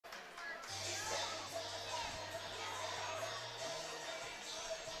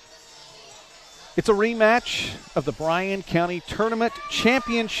It's a rematch of the Bryan County Tournament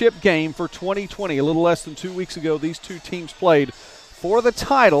Championship game for 2020. A little less than 2 weeks ago, these two teams played for the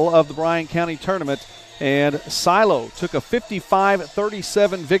title of the Bryan County Tournament, and Silo took a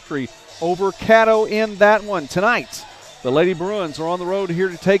 55-37 victory over Caddo in that one. Tonight, the Lady Bruins are on the road here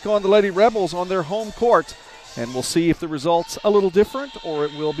to take on the Lady Rebels on their home court, and we'll see if the result's a little different or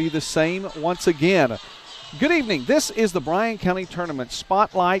it will be the same once again. Good evening. This is the Bryan County Tournament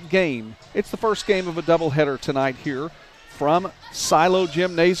Spotlight Game. It's the first game of a doubleheader tonight here from Silo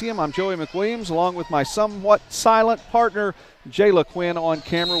Gymnasium. I'm Joey McWilliams, along with my somewhat silent partner, Jayla Quinn, on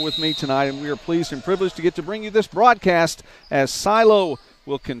camera with me tonight, and we are pleased and privileged to get to bring you this broadcast as Silo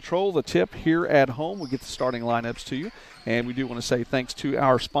will control the tip here at home. We'll get the starting lineups to you, and we do want to say thanks to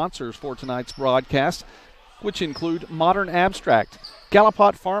our sponsors for tonight's broadcast, which include Modern Abstract,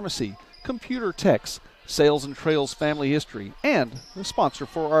 Gallipot Pharmacy, Computer Techs, Sales and Trails Family History, and the sponsor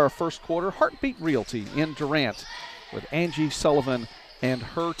for our first quarter, Heartbeat Realty in Durant, with Angie Sullivan and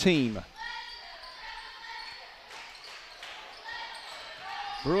her team.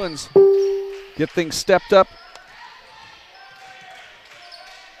 Bruins get things stepped up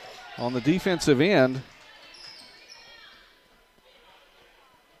on the defensive end.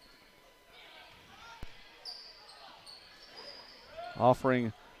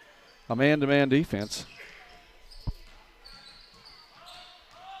 Offering a man-to-man defense.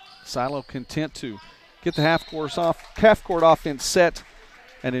 Silo content to get the half-court offense set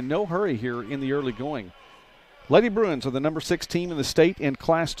and in no hurry here in the early going. Lady Bruins are the number 6 team in the state in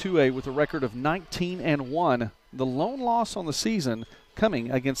Class 2A with a record of 19-1. The lone loss on the season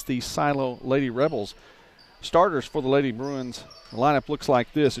coming against the Silo Lady Rebels. Starters for the Lady Bruins, the lineup looks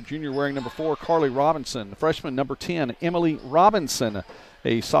like this. A junior wearing number 4, Carly Robinson. A freshman, number 10, Emily Robinson.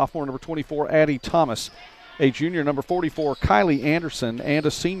 A sophomore, number 24, Addie Thomas. A junior, number 44, Kylie Anderson. And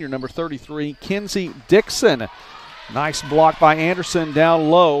a senior, number 33, Kenzie Dixon. Nice block by Anderson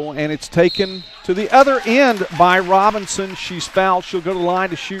down low, and it's taken to the other end by Robinson. She's fouled. She'll go to the line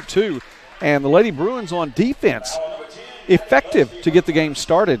to shoot two. And the Lady Bruins on defense, effective to get the game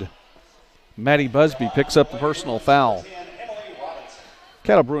started. Maddie Busby picks up the personal foul.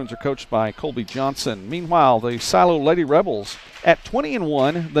 Caddo Bruins are coached by Colby Johnson. Meanwhile, the Silo Lady Rebels at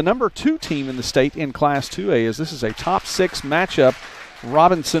 20-1, the number 2 team in the state in Class 2A, as this is a top 6 matchup.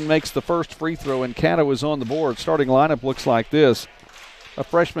 Robinson makes the first free throw, and Caddo is on the board. Starting lineup looks like this. A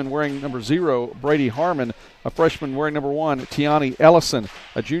freshman wearing number 0, Brady Harmon. A freshman wearing number 1, Tiani Ellison.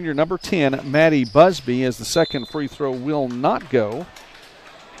 A junior, number 10, Maddie Busby, as the second free throw will not go.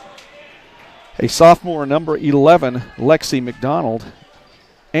 A sophomore, number 11, Lexi McDonald.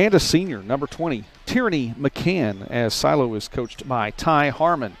 And a senior, number 20, Tierney McCann, as Silo is coached by Ty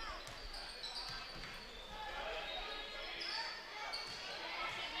Harmon.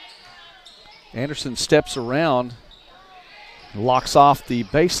 Anderson steps around, locks off the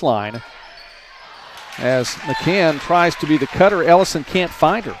baseline. As McCann tries to be the cutter, Ellison can't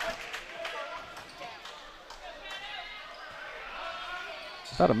find her.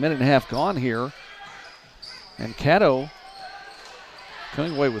 About a minute and a half gone here. And Caddo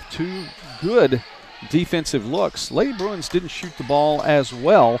coming away with 2 good defensive looks. Lady Bruins didn't shoot the ball as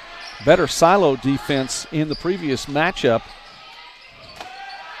well. Better Silo defense in the previous matchup.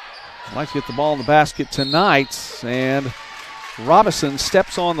 I'd like to get the ball in the basket tonight, and Robinson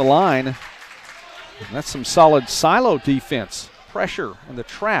steps on the line. And that's some solid Silo defense. Pressure and the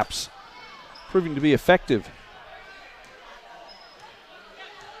traps proving to be effective.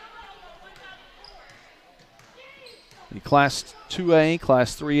 The Class 2A,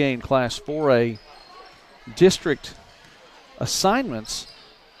 Class 3A, and Class 4A district assignments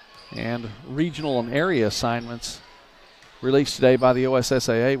and regional and area assignments released today by the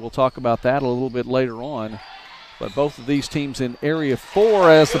OSSAA. We'll talk about that a little bit later on. But both of these teams in Area 4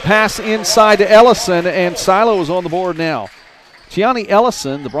 as the pass inside to Ellison, and Silo is on the board now. Tiani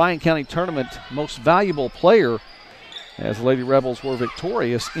Ellison, the Bryan County Tournament most valuable player, as the Lady Rebels were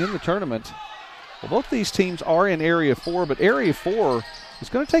victorious in the tournament. Well, both these teams are in Area 4, but Area 4 is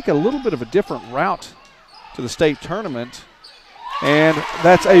going to take a little bit of a different route to the state tournament. And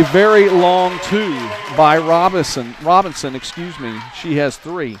that's a very long 2 by Robinson, She has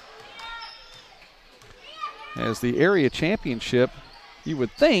 3. As the area championship, you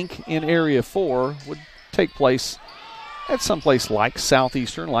would think in Area 4 would take place at someplace like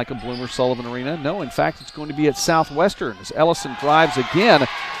Southeastern, like a Bloomer Sullivan Arena. No, in fact, it's going to be at Southwestern as Ellison drives again.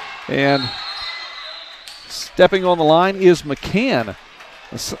 And stepping on the line is McCann.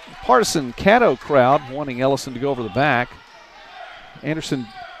 A partisan Caddo crowd wanting Ellison to go over the back. Anderson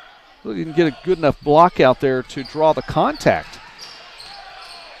really didn't get a good enough block out there to draw the contact.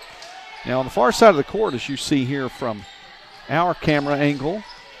 Now on the far side of the court, as you see here from our camera angle,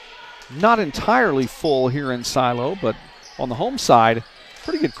 not entirely full here in Silo, but on the home side,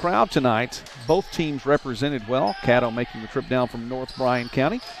 pretty good crowd tonight. Both teams represented well. Caddo making the trip down from North Bryan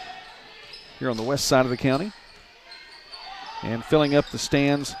County here on the west side of the county. And filling up the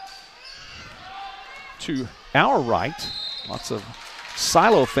stands to our right, lots of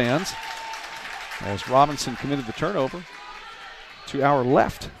Silo fans as Robinson committed the turnover. To our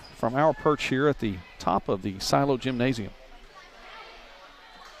left from our perch here at the top of the Silo Gymnasium.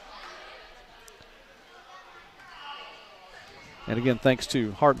 And again, thanks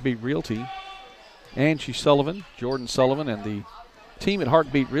to Heartbeat Realty, Angie Sullivan, Jordan Sullivan, and the team at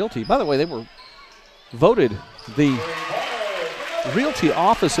Heartbeat Realty. By the way, they were voted the Realty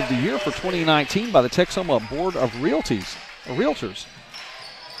Office of the Year for 2019 by the Texoma Board of Realtors.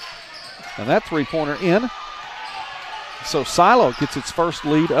 And that three-pointer in. So Silo gets its first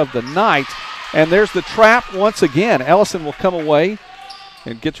lead of the night. And there's the trap once again. Ellison will come away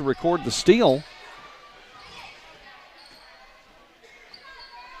and get to record the steal.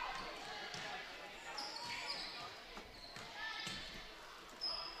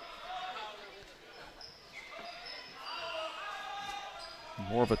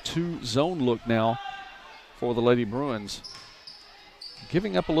 More of a two-zone look now for the Lady Bruins.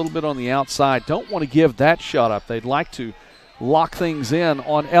 Giving up a little bit on the outside. Don't want to give that shot up. They'd like to lock things in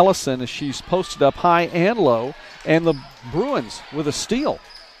on Ellison as she's posted up high and low. And the Bruins with a steal.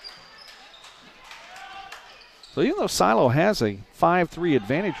 So even though Silo has a 5-3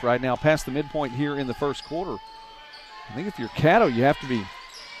 advantage right now past the midpoint here in the first quarter, I think if you're Caddo, you have to be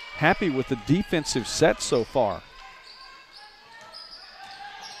happy with the defensive set so far.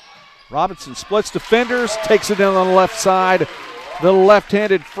 Robinson splits defenders, takes it down on the left side. The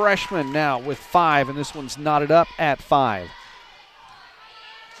left-handed freshman now with 5, and this one's knotted up at 5.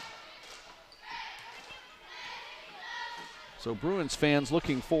 So Bruins fans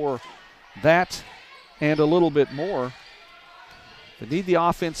looking for that and a little bit more. They need the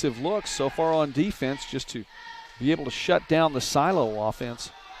offensive looks so far on defense just to be able to shut down the Silo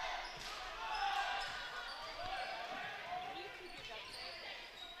offense.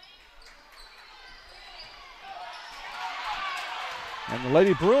 And the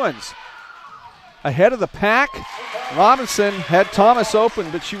Lady Bruins ahead of the pack. Robinson had Thomas open,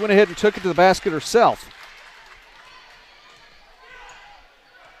 but she went ahead and took it to the basket herself.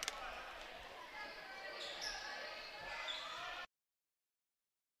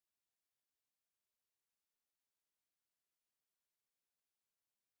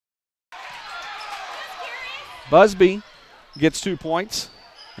 Busby gets 2 points,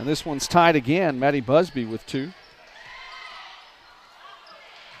 and this one's tied again. Maddie Busby with 2.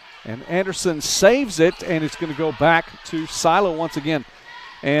 And Anderson saves it, and it's going to go back to Silo once again.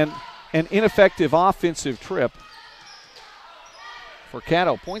 And an ineffective offensive trip for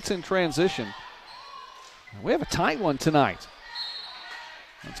Caddo. Points in transition. We have a tight one tonight.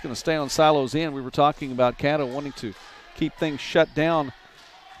 That's going to stay on Silo's end. We were talking about Caddo wanting to keep things shut down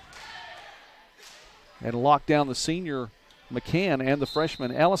and lock down the senior McCann and the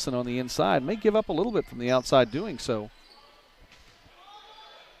freshman Ellison on the inside. May give up a little bit from the outside doing so.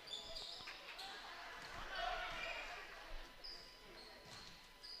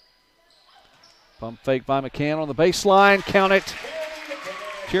 Pump fake by McCann on the baseline. Count it.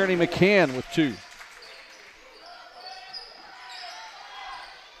 Tierney McCann with 2.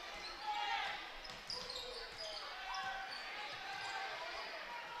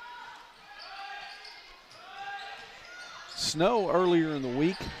 Snow earlier in the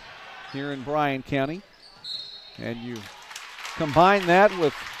week here in Bryan County. And you combine that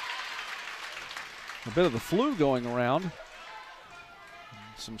with a bit of the flu going around.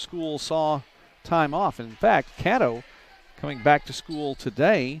 Some schools saw time off. In fact, Caddo, coming back to school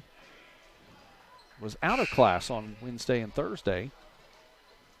today, was out of class on Wednesday and Thursday.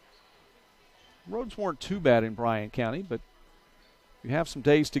 Roads weren't too bad in Bryan County, but if you have some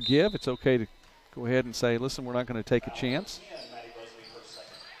days to give, it's okay to go ahead and say, listen, we're not going to take a chance.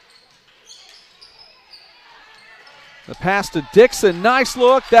 The pass to Dixon, nice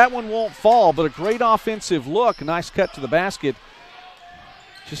look. That one won't fall, but a great offensive look. Nice cut to the basket.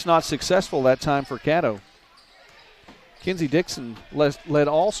 Just not successful that time for Caddo. Kinsey Dixon led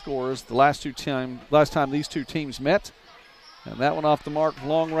all scorers the last time these two teams met. And that one off the mark,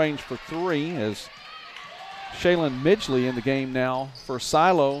 long range for 3 as Shaylin Midgley in the game now for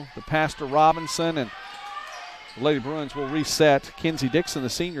Silo. The pass to Robinson, and the Lady Bruins will reset. Kinsey Dixon, the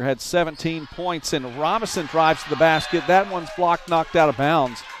senior, had 17 points, and Robinson drives to the basket. That one's blocked, knocked out of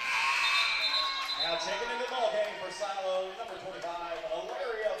bounds.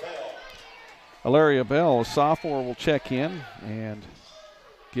 Ilaria Bell, a sophomore, will check in and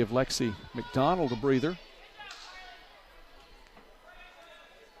give Lexi McDonald a breather.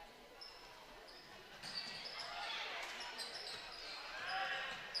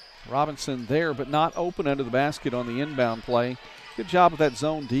 Robinson there, but not open under the basket on the inbound play. Good job with that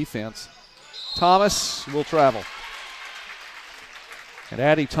zone defense. Thomas will travel. And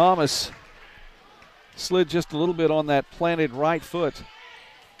Addie Thomas slid just a little bit on that planted right foot.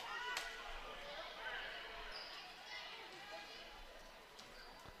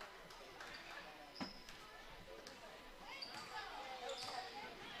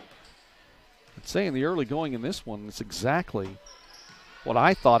 I'd say in the early going in this one, it's exactly what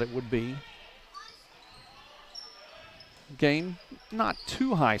I thought it would be. Game not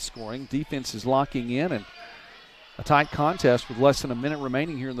too high scoring. Defense is locking in, and a tight contest with less than a minute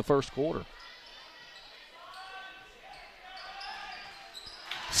remaining here in the first quarter.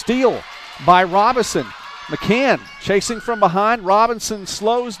 Steal by Robinson. McCann chasing from behind. Robinson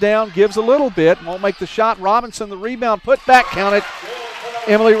slows down, gives a little bit, won't make the shot. Robinson, the rebound, put back, count it.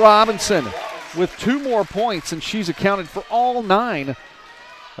 Emily Robinson with 2 more points, and she's accounted for all 9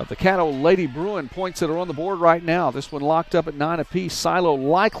 of the Caddo Lady Bruin points that are on the board right now. This one locked up at 9 apiece. Silo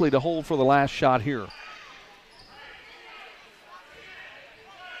likely to hold for the last shot here.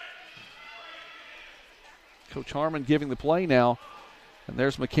 Coach Harmon giving the play now. And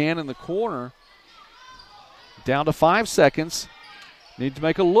there's McCann in the corner. Down to 5 seconds. Need to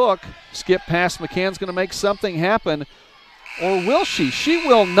make a look. Skip past McCann's going to make something happen. Or will she? She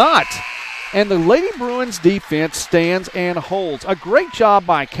will not. And the Lady Bruins defense stands and holds. A great job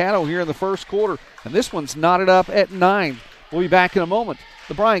by Caddo here in the first quarter. And this one's knotted up at 9. We'll be back in a moment.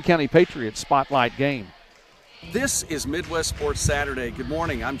 The Bryan County Patriots Spotlight Game. This is Midwest Sports Saturday. Good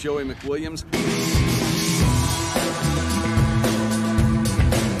morning. I'm Joey McWilliams.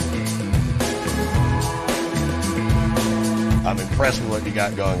 I'm impressed with what you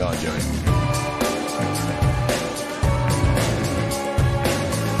got going on, Joey.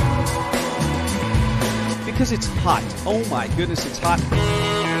 Because it's hot. Oh my goodness, it's hot.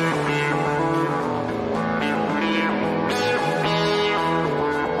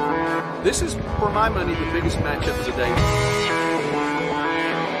 This is, for my money, the biggest matchup of the day.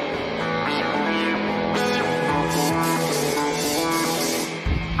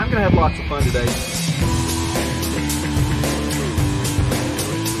 I'm going to have lots of fun today.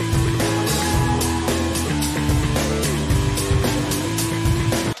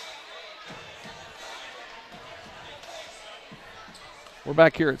 We're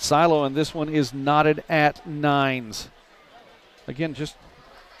back here at Silo, and this one is knotted at 9s. Again, just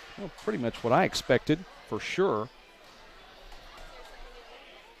pretty much what I expected, for sure.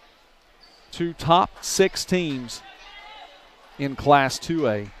 2 top 6 teams in Class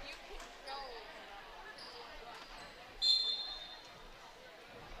 2A.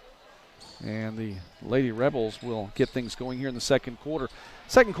 And the Lady Rebels will get things going here in the second quarter.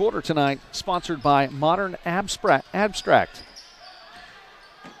 Second quarter tonight, sponsored by Modern Abstract.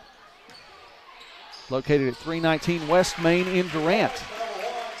 Located at 319 West Main in Durant.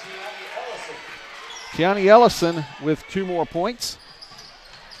 Tiani Ellison with 2 more points.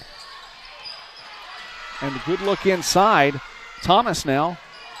 And a good look inside. Thomas now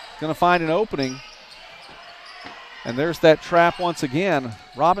going to find an opening. And there's that trap once again.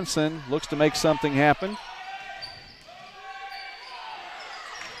 Robinson looks to make something happen.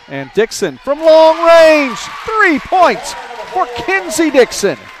 And Dixon from long range. 3 points for Kinsey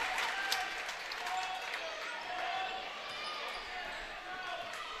Dixon.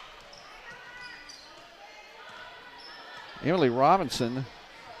 Emily Robinson,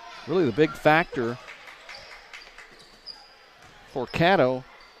 really the big factor for Caddo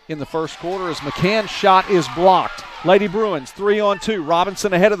in the first quarter as McCann's shot is blocked. Lady Bruins 3-on-2.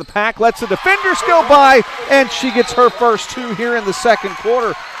 Robinson ahead of the pack, lets the defenders go by, and she gets her first 2 here in the second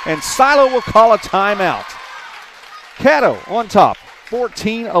quarter, and Silo will call a timeout. Caddo on top,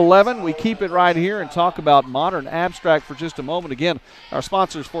 14-11. We keep it right here and talk about Modern Abstract for just a moment. Again, our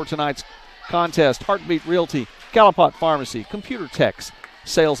sponsors for tonight's contest: Heartbeat Realty, Galapot Pharmacy, Computer Techs,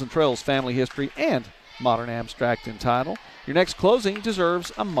 Sales and Trails Family History, and Modern Abstract and Title. Your next closing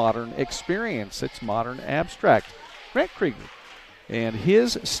deserves a modern experience. It's Modern Abstract. Grant Krieger and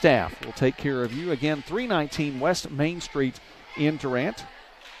his staff will take care of you. Again, 319 West Main Street in Durant.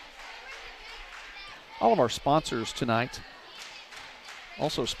 All of our sponsors tonight,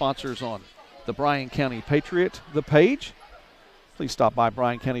 also sponsors on the Bryan County Patriot, the page. Please stop by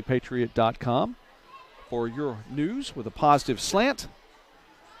BryanCountyPatriot.com for your news with a positive slant.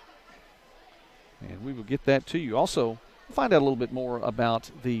 And we will get that to you. Also, find out a little bit more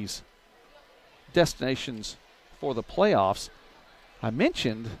about these destinations for the playoffs. I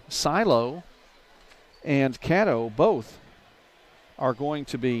mentioned Silo and Caddo both are going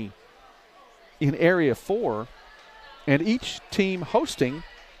to be in Area 4, and each team hosting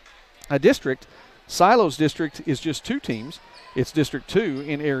a district. Silo's district is just 2 teams. It's District 2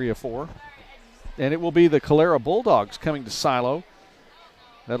 in Area 4, and it will be the Calera Bulldogs coming to Silo.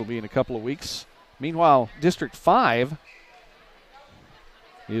 That'll be in a couple of weeks. Meanwhile, District 5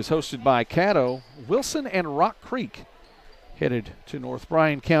 is hosted by Caddo, Wilson, and Rock Creek, headed to North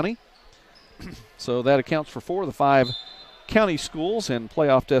Bryan County. So that accounts for 4 of the 5 county schools and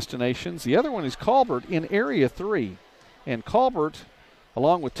playoff destinations. The other one is Colbert in Area 3. And Colbert,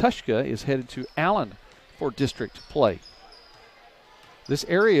 along with Tushka, is headed to Allen for district play. This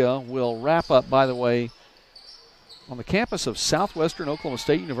area will wrap up, by the way, on the campus of Southwestern Oklahoma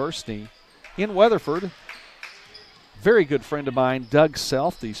State University in Weatherford. Very good friend of mine, Doug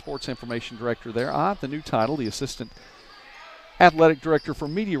Self, the sports information director there. The new title, the assistant athletic director for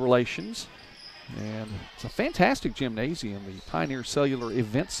media relations. And it's a fantastic gymnasium, the Pioneer Cellular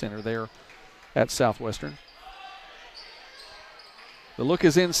Event Center there at Southwestern. The look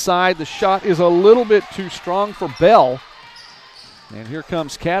is inside. The shot is a little bit too strong for Bell. And here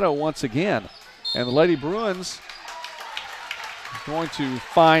comes Caddo once again. And the Lady Bruins going to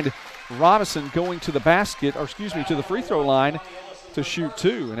find Robinson going to the basket, or excuse me, to the free throw line to shoot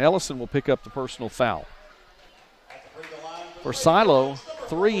 2. And Ellison will pick up the personal foul. For Silo,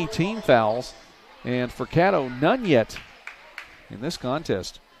 3 team fouls. And for Caddo, none yet in this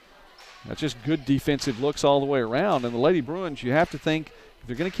contest. That's just good defensive looks all the way around. And the Lady Bruins, you have to think, if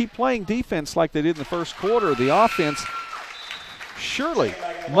they're going to keep playing defense like they did in the first quarter, the offense surely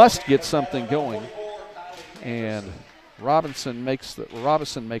must get something going. And Robinson makes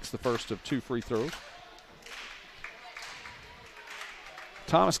the first of 2 free throws.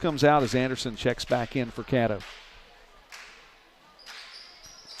 Thomas comes out as Anderson checks back in for Caddo.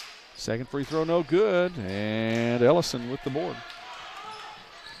 Second free throw, no good, and Ellison with the board.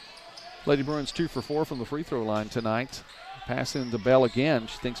 Lady Bruins 2 for 4 from the free throw line tonight. Pass into Bell again.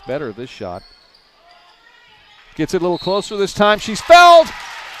 She thinks better of this shot. Gets it a little closer this time. She's fouled,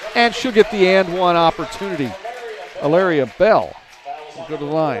 and she'll get the and one opportunity. Alaria Bell will go to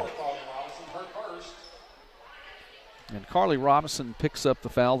the line. And Carly Robinson picks up the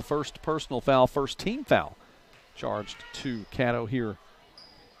foul, the first personal foul, first team foul charged to Caddo here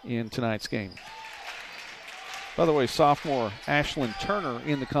in tonight's game. By the way, sophomore Ashlyn Turner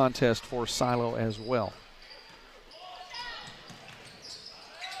in the contest for Silo as well.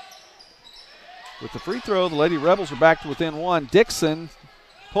 With the free throw, the Lady Rebels are back to within 1. Dixon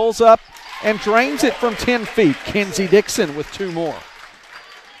pulls up and drains it from 10 feet. Kenzie Dixon with 2 more.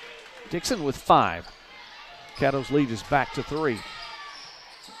 Dixon with 5. Caddo's lead is back to 3.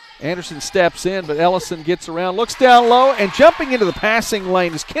 Anderson steps in, but Ellison gets around, looks down low, and jumping into the passing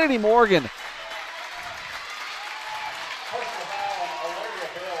lane is Kennedy Morgan.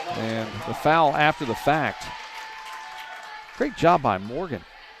 And the foul after the fact. Great job by Morgan.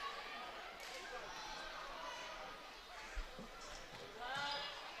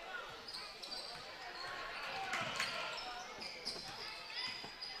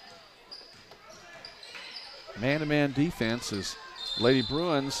 Man-to-man defense as Lady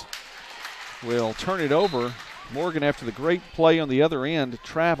Bruins will turn it over. Morgan, after the great play on the other end,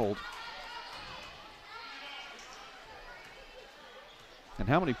 traveled. And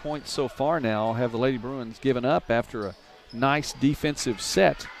how many points so far now have the Lady Bruins given up after a nice defensive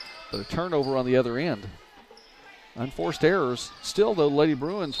set, but a turnover on the other end? Unforced errors. Still, though, Lady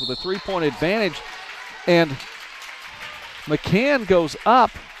Bruins with a 3-point advantage. And McCann goes up.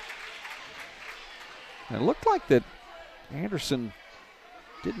 And it looked like that Anderson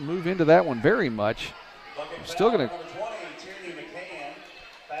didn't move into that one very much. Still going to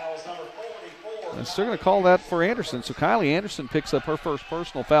call that for Anderson. So Kylie Anderson picks up her first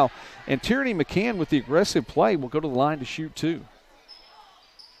personal foul. And Tierney McCann with the aggressive play will go to the line to shoot 2.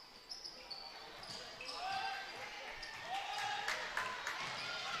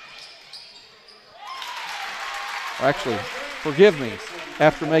 Actually, forgive me,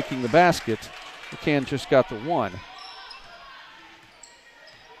 after making the basket, McCann just got the 1.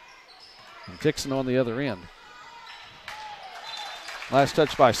 And Dixon on the other end. Last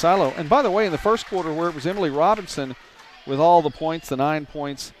touch by Silo. And by the way, in the first quarter where it was Emily Robinson with all the points, the 9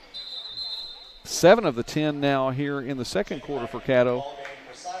 points, 7 of the 10 now here in the second quarter for Caddo,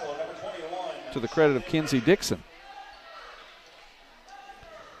 to the credit of Kenzie Dixon.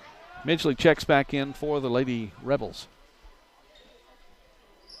 Midgley checks back in for the Lady Rebels.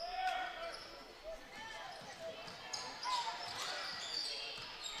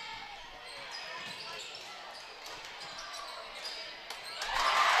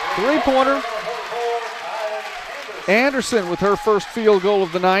 Three-pointer. Anderson with her first field goal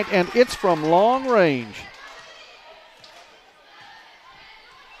of the night, and it's from long range.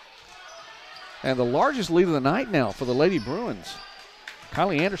 And the largest lead of the night now for the Lady Bruins.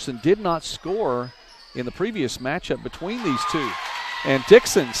 Kylie Anderson did not score in the previous matchup between these two. And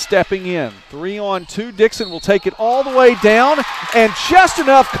Dixon stepping in. 3-on-2. Dixon will take it all the way down, and just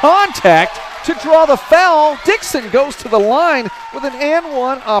enough contact to draw the foul. Dixon goes to the line with an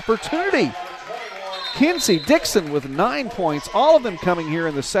and-one opportunity. Kinsey Dixon with 9 points, all of them coming here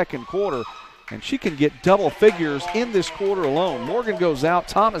in the second quarter, and she can get double figures in this quarter alone. Morgan goes out,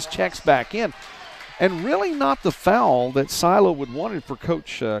 Thomas checks back in, and really not the foul that Silo would wanted for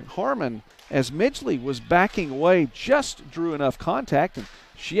Coach Harmon, as Midgley was backing away, just drew enough contact, and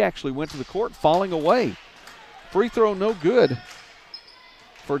she actually went to the court falling away. Free throw no good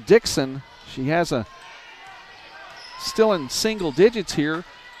for Dixon. She has still in single digits here,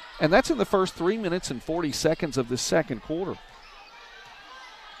 and that's in the first 3 minutes and 40 seconds of the second quarter.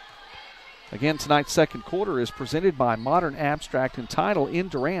 Again, tonight's second quarter is presented by Modern Abstract and Title in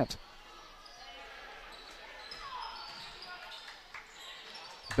Durant.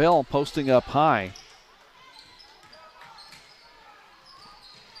 Bell posting up high.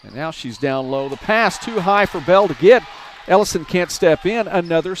 And now she's down low. The pass too high for Bell to get. Ellison can't step in.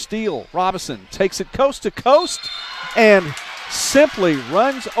 Another steal. Robinson takes it coast to coast and simply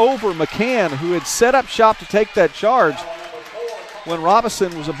runs over McCann, who had set up shop to take that charge when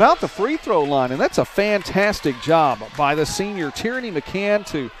Robinson was about the free throw line. And that's a fantastic job by the senior Tierney McCann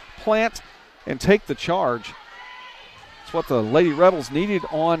to plant and take the charge. It's what the Lady Rebels needed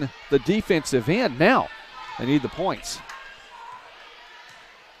on the defensive end. Now they need the points.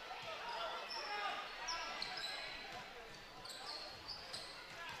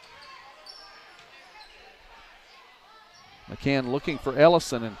 McCann looking for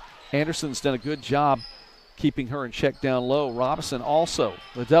Ellison, and Anderson's done a good job keeping her in check down low. Robinson also,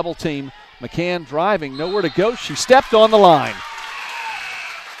 the double team. McCann driving, nowhere to go. She stepped on the line.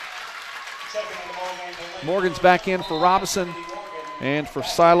 Morgan's back in for Robinson, and for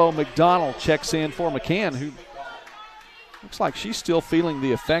Silo, McDonald checks in for McCann, who looks like she's still feeling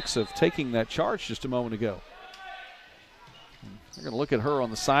the effects of taking that charge just a moment ago. They're going to look at her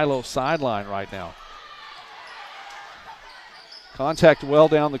on the Silo sideline right now. Contact well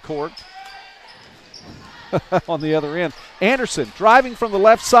down the court. On the other end, Anderson driving from the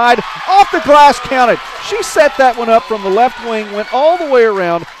left side, off the glass, counted. She set that one up from the left wing, went all the way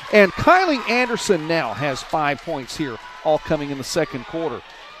around, and Kylie Anderson now has 5 points here, all coming in the second quarter.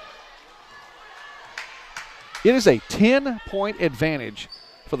 It is a 10-point advantage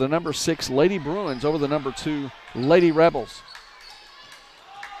for the number 6 Lady Bruins over the number 2 Lady Rebels.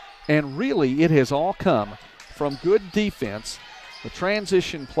 And really, it has all come from good defense. The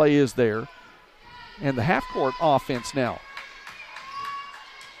transition play is there. And the half-court offense now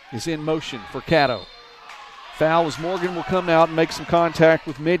is in motion for Caddo. Foul as Morgan will come out and make some contact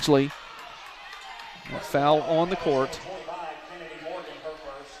with Midgley. A foul on the court.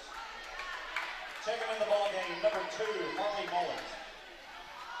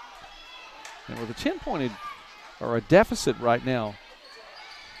 And with a 10-point or a deficit right now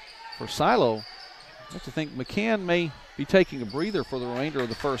for Silo, I have to think McCann may be taking a breather for the remainder of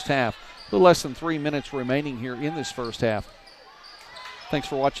the first half. A little less than 3 minutes remaining here in this first half. Thanks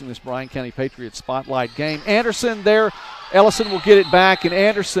for watching this Bryan County Patriot Spotlight game. Anderson there. Ellison will get it back, and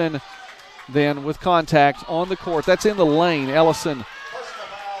Anderson then with contact on the court. That's in the lane. Ellison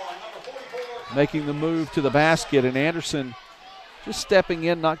making the move to the basket, and Anderson just stepping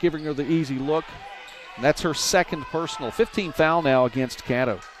in, not giving her the easy look. And that's her second personal. 15 foul now against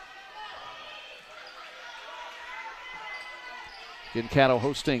Caddo. Again, Caddo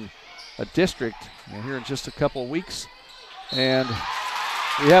hosting a district here in just a couple of weeks. And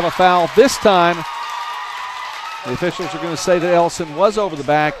we have a foul this time. The officials are going to say that Ellison was over the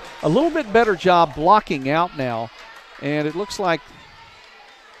back. A little bit better job blocking out now. And it looks like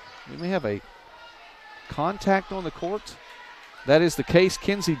we may have a contact on the court. That is the case.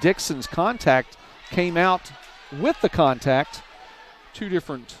 Kinsey Dixon's contact came out with the contact. Two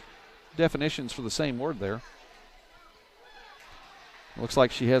different definitions for the same word there. Looks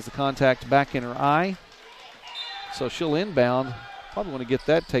like she has the contact back in her eye. So she'll inbound. Probably want to get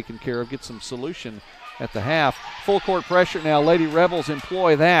that taken care of, get some solution at the half. Full court pressure now. Lady Rebels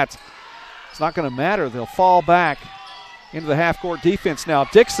employ that. It's not going to matter. They'll fall back into the half-court defense now.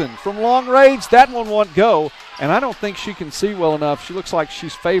 Dixon from long range. That one won't go. And I don't think she can see well enough. She looks like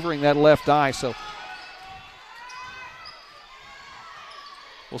she's favoring that left eye. So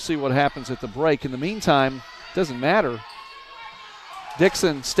we'll see what happens at the break. In the meantime, it doesn't matter.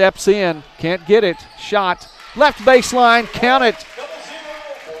 Dixon steps in, can't get it. Shot, left baseline, count it.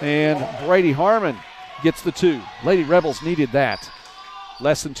 And Brady Harmon gets the 2. Lady Rebels needed that.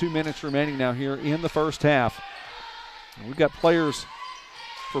 Less than 2 minutes remaining now here in the first half. And we've got players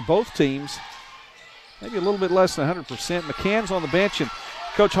for both teams, maybe a little bit less than 100%. McCann's on the bench, and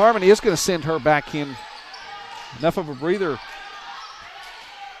Coach Harmon is going to send her back in. Enough of a breather.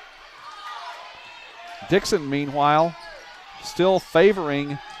 Dixon, meanwhile, still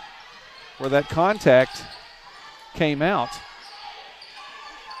favoring where that contact came out.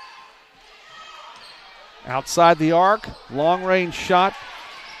 Outside the arc, long-range shot,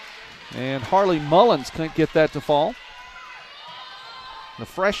 and Harley Mullins couldn't get that to fall. The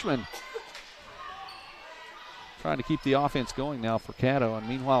freshman trying to keep the offense going now for Caddo, and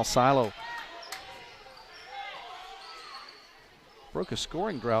meanwhile Silo broke a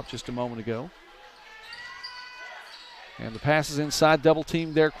scoring drought just a moment ago. And the pass is inside, double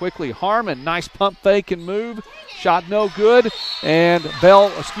teamed there quickly. Harmon, nice pump fake and move. Shot no good. And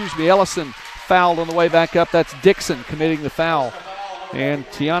Ellison fouled on the way back up. That's Dixon committing the foul. And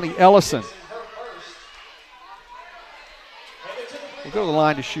Tiani Ellison will go to the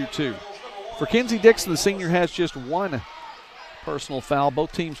line to shoot 2. For Kenzie Dixon, the senior has just 1 personal foul.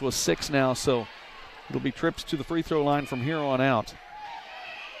 Both teams with 6 now, so it'll be trips to the free throw line from here on out.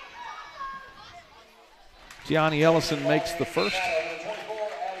 Tiani Ellison makes the first.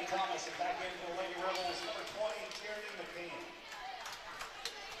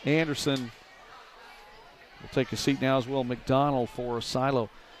 Anderson will take a seat now as well. McDonald for Silo.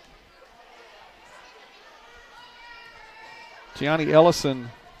 Tiani Ellison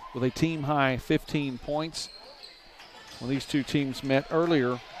with a team-high 15 points. When these two teams met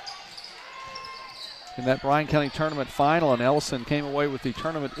earlier in that Bryan County tournament final, and Ellison came away with the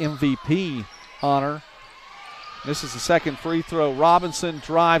tournament MVP honor. This is the second free throw. Robinson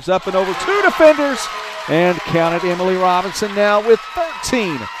drives up and over 2 defenders, and counted Emily Robinson now with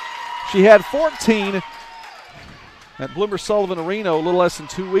 13. She had 14 at Bloomer Sullivan Arena a little less than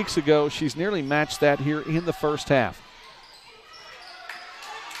 2 weeks ago. She's nearly matched that here in the first half.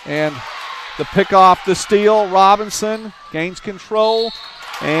 And the pick off the steal. Robinson gains control,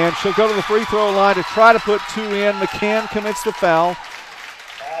 and she'll go to the free throw line to try to put 2 in. McCann commits the foul.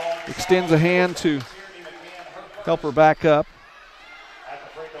 Extends a hand to help her back up.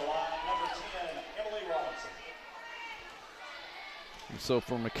 And so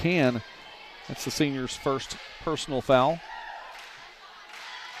for McCann, that's the senior's first personal foul.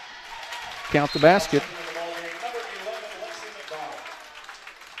 Count the basket.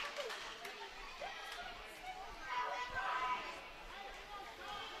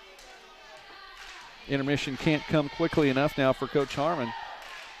 Intermission can't come quickly enough now for Coach Harmon.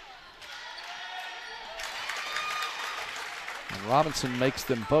 And Robinson makes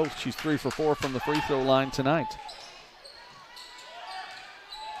them both. She's 3 for 4 from the free throw line tonight.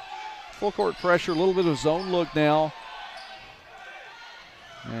 Full court pressure, a little bit of zone look now.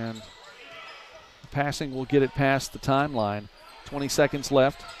 And passing will get it past the timeline. 20 seconds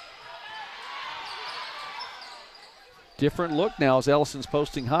left. Different look now as Ellison's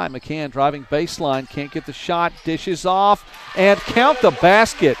posting high. McCann driving baseline, can't get the shot, dishes off, and count the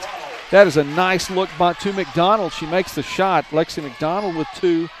basket. That is a nice look to McDonald. She makes the shot. Lexi McDonald with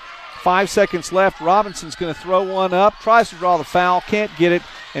 2. 5 seconds left. Robinson's going to throw one up, tries to draw the foul, can't get it,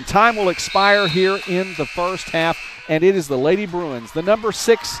 and time will expire here in the first half, and it is the Lady Bruins, the number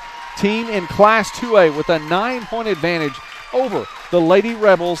 6 team in Class 2A with a 9-point advantage over the Lady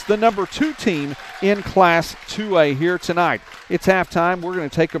Rebels, the number 2 team in Class 2A here tonight. It's halftime. We're going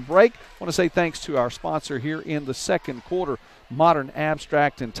to take a break. I want to say thanks to our sponsor here in the second quarter, Modern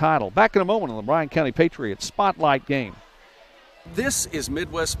Abstract and Title. Back in a moment on the Bryan County Patriot Spotlight Game. This is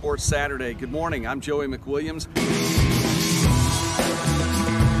Midwest Sports Saturday. Good morning. I'm Joey McWilliams.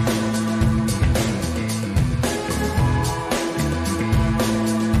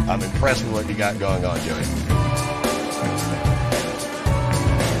 I'm impressed with what you got going on, Joey.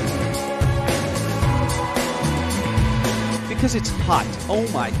 Because it's hot. Oh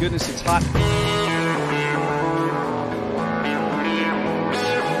my goodness, it's hot.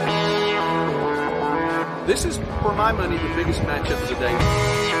 This is, for my money, the biggest matchup of the day.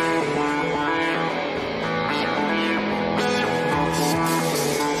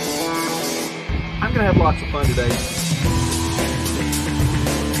 I'm going to have lots of fun today.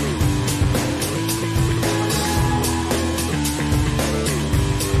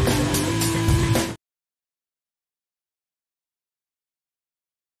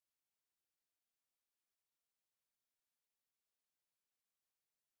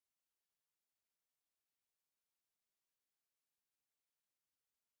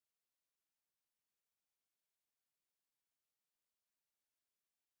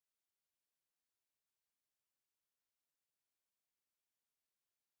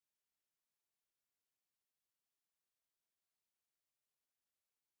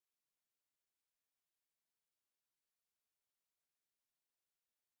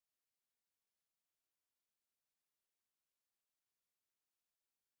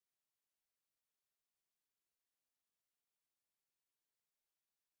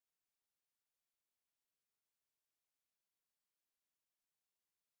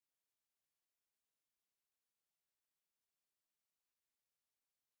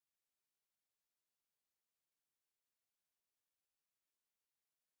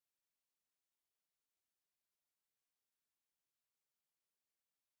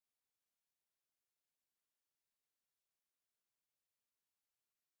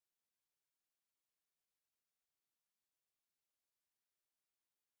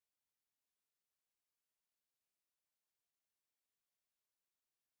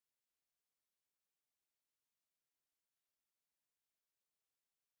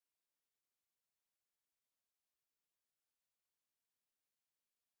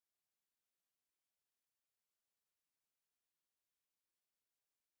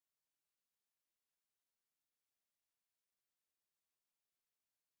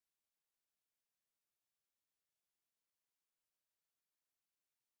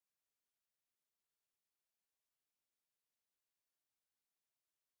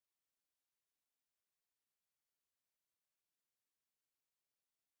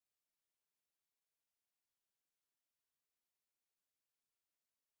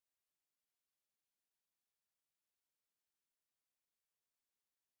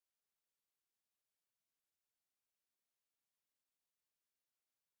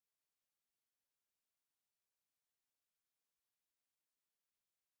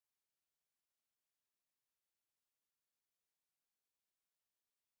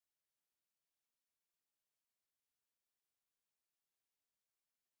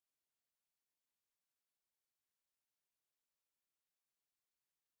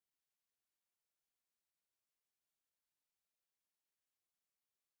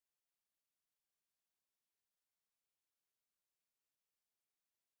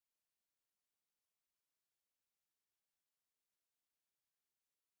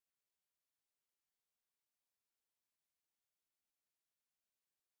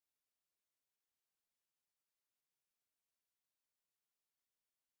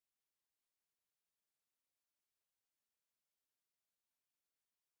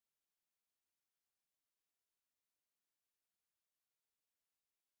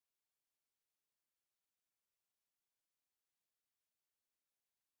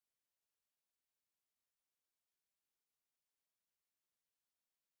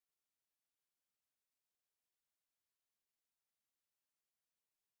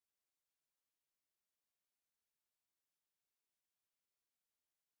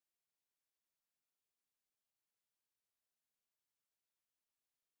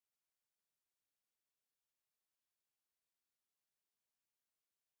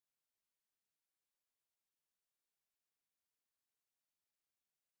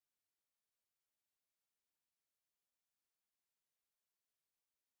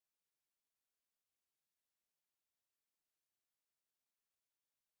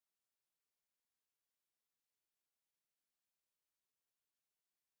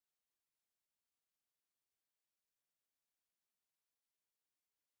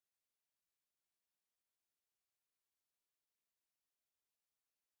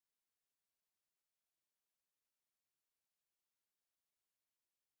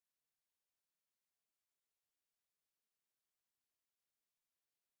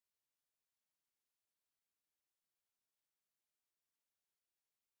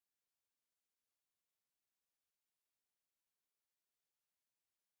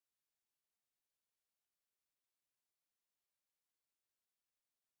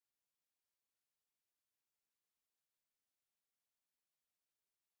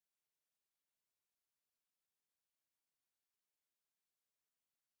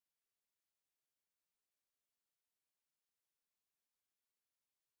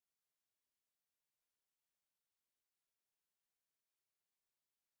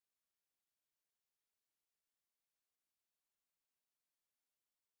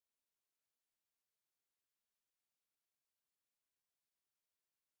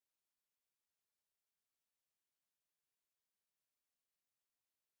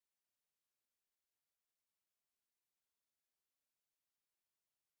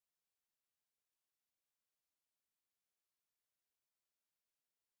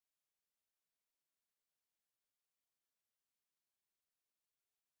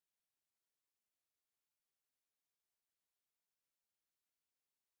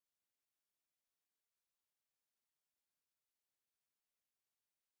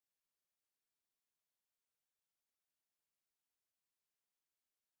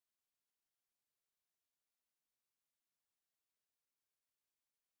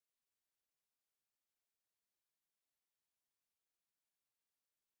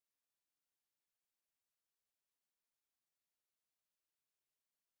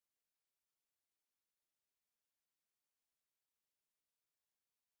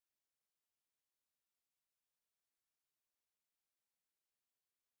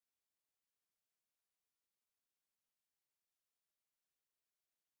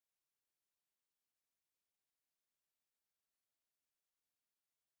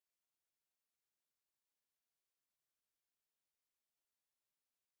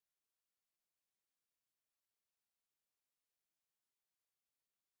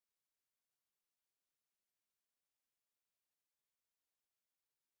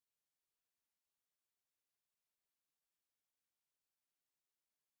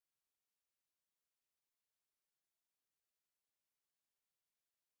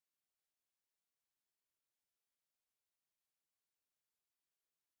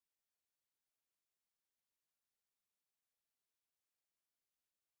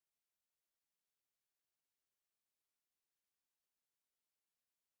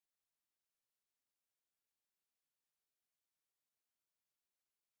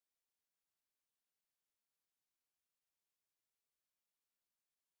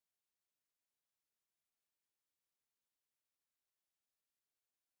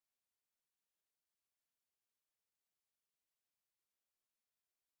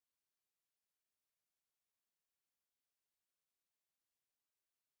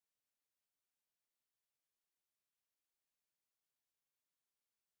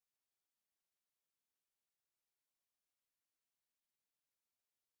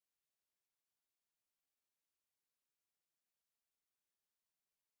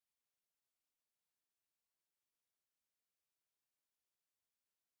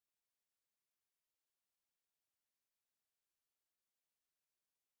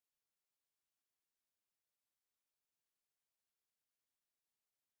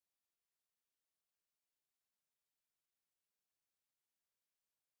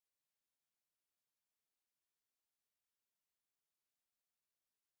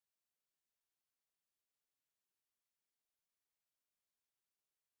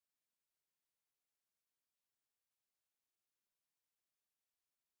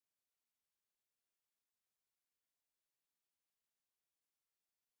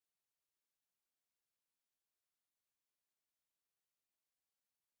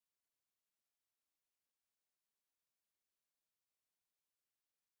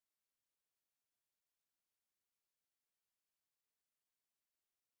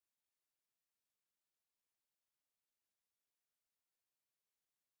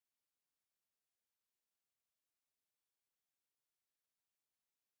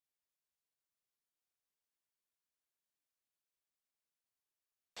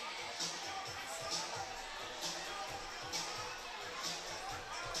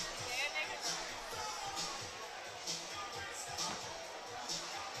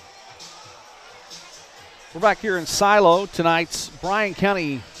 We're back here in Silo, tonight's Bryan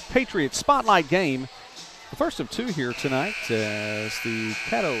County Patriot Spotlight game. The first of two here tonight as the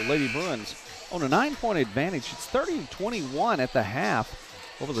Caddo Lady Bruins own a 9-point advantage. It's 30-21 at the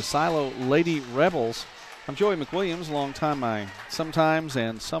half over the Silo Lady Rebels. I'm Joey McWilliams, along my sometimes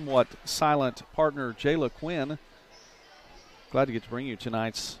and somewhat silent partner, Jayla Quinn. Glad to get to bring you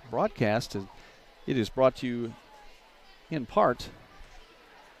tonight's broadcast. It is brought to you in part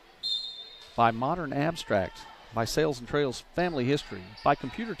by Modern Abstract, by Sales and Trails Family History, by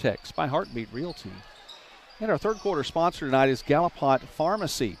Computer Techs, by Heartbeat Realty. And our third quarter sponsor tonight is Gallipot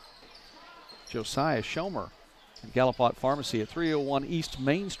Pharmacy. Josiah Schomer and Gallipot Pharmacy at 301 East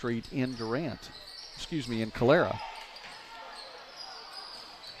Main Street in in Calera.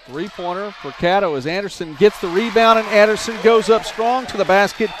 Three-pointer for Caddo as Anderson gets the rebound, and Anderson goes up strong to the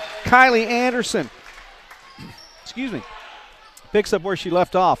basket. Kylie Anderson, picks up where she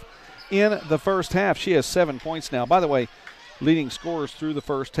left off in the first half. She has 7 points now. By the way, leading scorers through the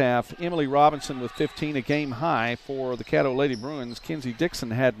first half, Emily Robinson with 15, a game high for the Caddo Lady Bruins. Kinsey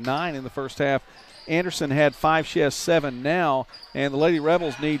Dixon had 9 in the first half. Anderson had 5. She has 7 now, and the Lady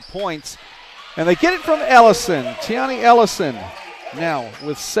Rebels need points. And they get it from Ellison. Tiani Ellison now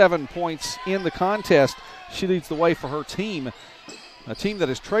with 7 points in the contest. She leads the way for her team, a team that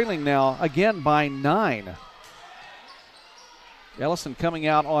is trailing now again by 9. Ellison coming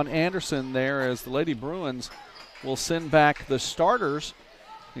out on Anderson there as the Lady Bruins will send back the starters,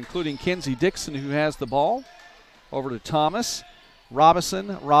 including Kinsey Dixon, who has the ball, over to Thomas,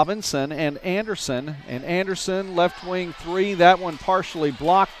 Robinson, and Anderson. And Anderson, left wing three, that one partially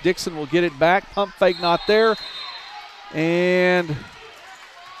blocked. Dixon will get it back. Pump fake not there. And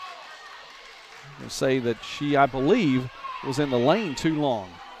I'll say that she, I believe, was in the lane too long.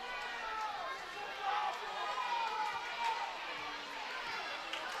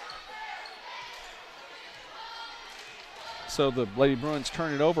 So the Lady Bruins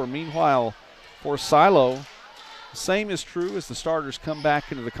turn it over. Meanwhile, for Silo, the same is true as the starters come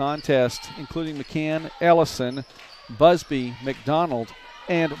back into the contest, including McCann, Ellison, Busby, McDonald,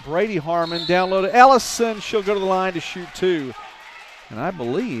 and Brady Harmon. Down low to Ellison. She'll go to the line to shoot 2. And I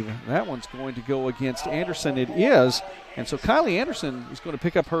believe that one's going to go against Anderson. It is. And so Kylie Anderson is going to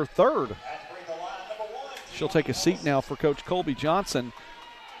pick up her 3rd. She'll take a seat now for Coach Colby Johnson.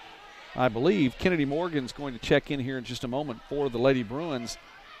 I believe Kennedy Morgan's going to check in here in just a moment for the Lady Bruins.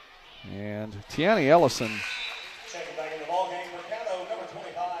 And Tiani Ellison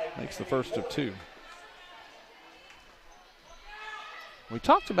makes the first of 2. We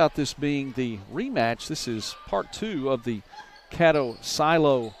talked about this being the rematch. This is part 2 of the Caddo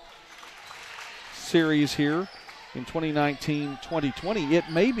Silo series here in 2019-2020. It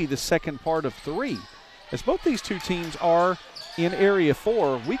may be the second part of 3. As both these two teams are in Area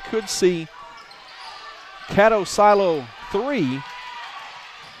 4, we could see Caddo Silo 3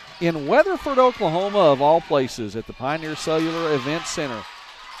 in Weatherford, Oklahoma, of all places, at the Pioneer Cellular Event Center.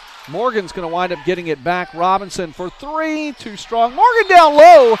 Morgan's going to wind up getting it back. Robinson for 3, too strong. Morgan down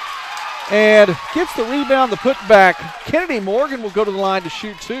low and gets the rebound, the putback. Kennedy Morgan will go to the line to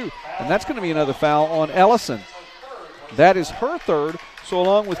shoot 2, and that's going to be another foul on Ellison. That is her 3rd, so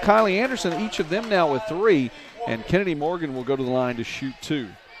along with Kylie Anderson, each of them now with 3, and Kennedy Morgan will go to the line to shoot 2.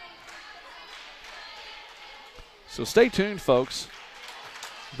 So stay tuned, folks.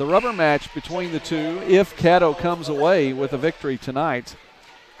 The rubber match between the two, if Caddo comes away with a victory tonight,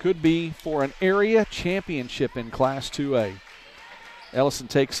 could be for an area championship in Class 2A. Ellison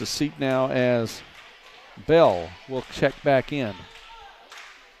takes a seat now as Bell will check back in.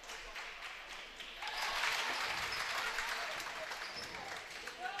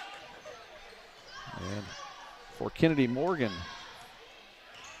 And for Kennedy Morgan,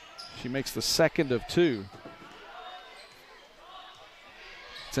 she makes the 2nd of 2.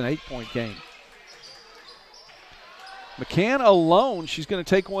 It's an 8-point game. McCann alone. She's going to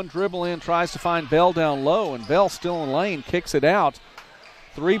take one dribble in, tries to find Bell down low, and Bell still in the lane, kicks it out.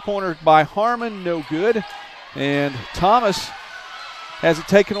 3-pointer by Harmon, no good. And Thomas has it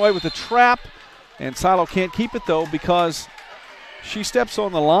taken away with a trap, and Silo can't keep it, though, because she steps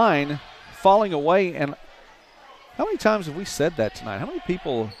on the line, falling away. And how many times have we said that tonight? How many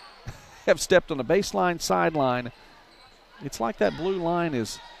people have stepped on the baseline, sideline? It's like that blue line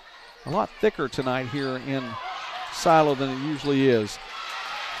is a lot thicker tonight here in Silo than it usually is.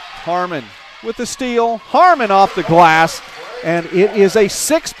 Harmon with the steal. Harmon off the glass, and it is a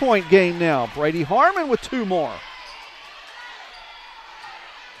 6-point game now. Brady Harmon with 2 more.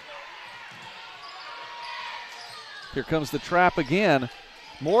 Here comes the trap again.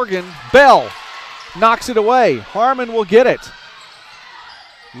 Morgan, Bell knocks it away. Harmon will get it.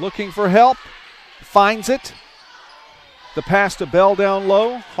 Looking for help. finds it. The pass to Bell down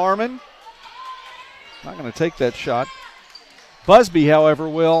low. Harmon not going to take that shot. Busby, however,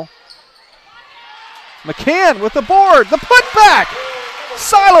 will. McCann with the board. The putback.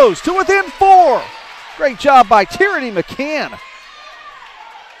 Silos to within 4. Great job by Tyranny McCann.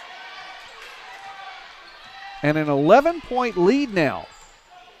 And an 11-point lead now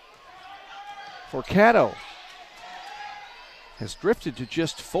for Caddo has drifted to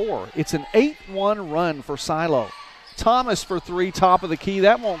just 4. It's an 8-1 run for Silo. Thomas for 3, top of the key.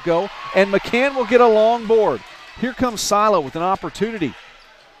 That won't go. And McCann will get a long board. Here comes Silo with an opportunity.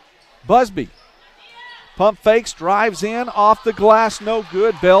 Busby. Pump fakes, drives in, off the glass, no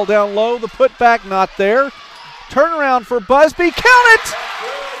good. Bell down low, the putback not there. Turnaround for Busby, count it!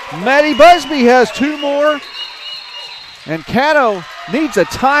 Maddie Busby has 2 more. And Caddo needs a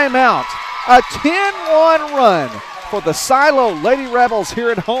timeout. A 10-1 run for the Silo Lady Rebels here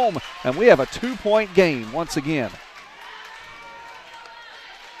at home. And we have a 2-point game once again.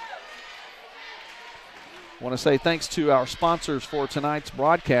 I want to say thanks to our sponsors for tonight's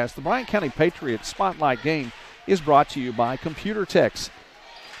broadcast. The Bryan County Patriot Spotlight Game is brought to you by Computer Techs,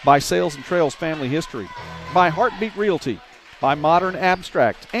 by Sales and Trails Family History, by Heartbeat Realty, by Modern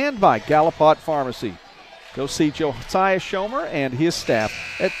Abstract, and by Gallipot Pharmacy. Go see Josiah Schomer and his staff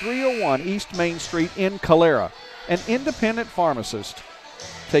at 301 East Main Street in Calera, an independent pharmacist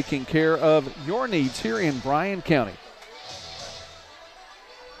taking care of your needs here in Bryan County.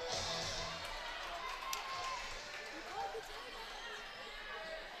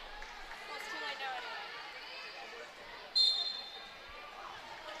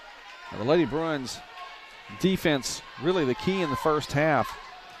 The Lady Bruins defense really the key in the first half.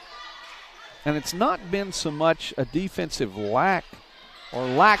 And it's not been so much a defensive lack or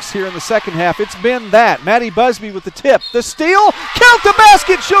lax here in the second half. It's been that. Maddie Busby with the tip. The steal. Count the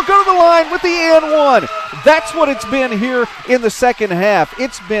basket. She'll go to the line with the and 1. That's what it's been here in the second half.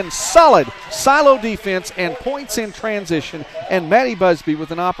 It's been solid Silo defense and points in transition. And Maddie Busby with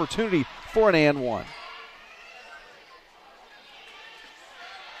an opportunity for an and 1.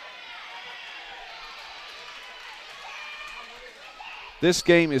 This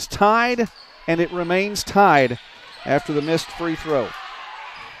game is tied, and it remains tied after the missed free throw.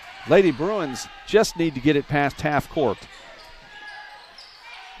 Lady Bruins just need to get it past half court.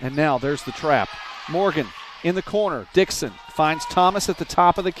 And now there's the trap. Morgan in the corner. Dixon finds Thomas at the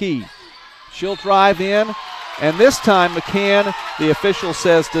top of the key. She'll drive in, and this time McCann, the official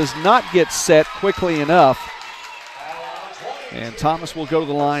says, does not get set quickly enough. And Thomas will go to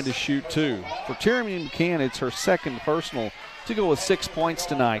the line to shoot 2. For Tyranny McCann, it's her second personal to go with 6 points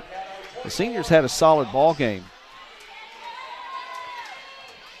tonight. The seniors had a solid ball game.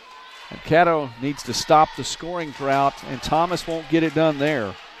 And Caddo needs to stop the scoring drought, and Thomas won't get it done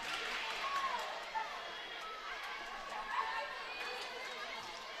there.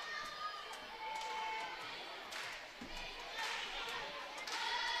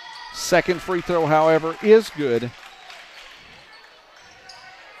 Second free throw, however, is good.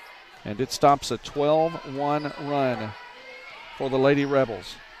 And it stops a 12-1 run for the Lady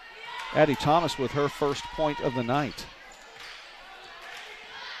Rebels. Addie Thomas with her first point of the night.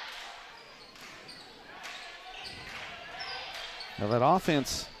 Now that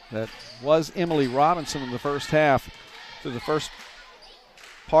offense that was Emily Robinson in the first half through the first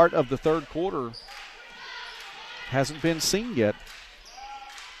part of the third quarter hasn't been seen yet.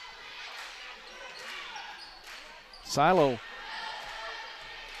 Silo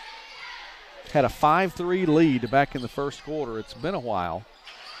had a 5-3 lead back in the first quarter. It's been a while.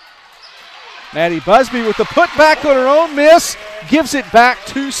 Maddie Busby with the putback on her own miss gives it back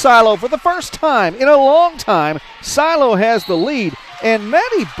to Silo. For the first time in a long time, Silo has the lead, and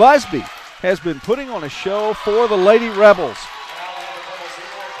Maddie Busby has been putting on a show for the Lady Rebels.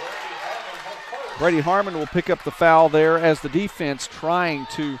 Brady Harmon will pick up the foul there as the defense trying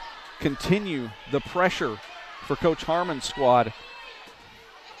to continue the pressure for Coach Harmon's squad.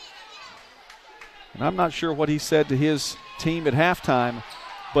 And I'm not sure what he said to his team at halftime,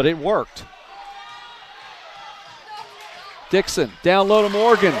 but it worked. Dixon down low to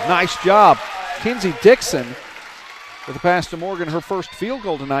Morgan. Nice job. Kinsey Dixon with the pass to Morgan, her first field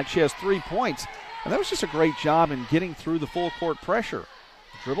goal tonight. She has 3 points. And that was just a great job in getting through the full court pressure.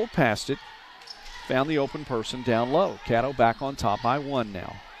 Dribbled past it, found the open person down low. Caddo back on top by 1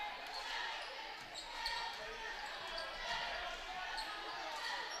 now.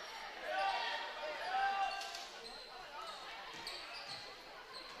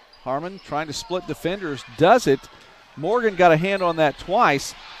 Harmon trying to split defenders, does it. Morgan got a hand on that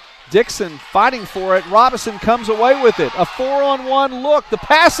twice. Dixon fighting for it. Robinson comes away with it. A 4-on-1 look. The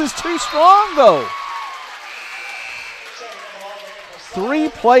pass is too strong, though. 3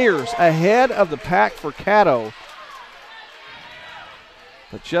 players ahead of the pack for Caddo,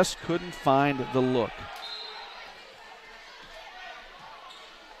 but just couldn't find the look.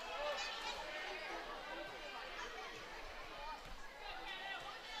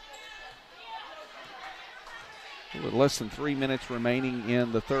 With less than 3 minutes remaining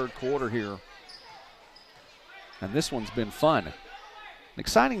in the third quarter here. And this one's been fun. An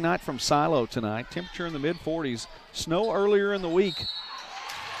exciting night from Silo tonight. Temperature in the mid-40s. Snow earlier in the week.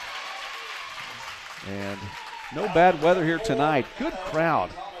 And no bad weather here tonight. Good crowd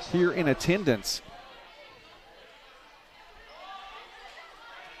here in attendance.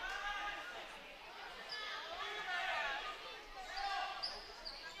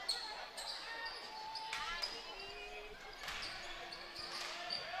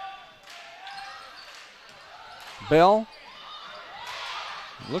 Bell.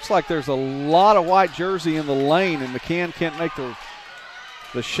 Looks like there's a lot of white jersey in the lane, and McCann can't make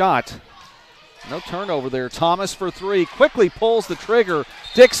the shot. No turnover there. Thomas for 3. Quickly pulls the trigger.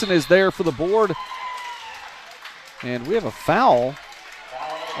 Dixon is there for the board. And we have a foul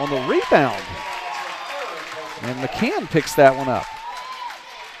on the rebound. And McCann picks that one up.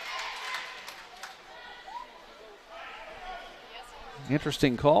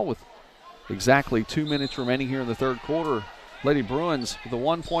 Interesting call with exactly 2 minutes remaining here in the third quarter. Lady Bruins with a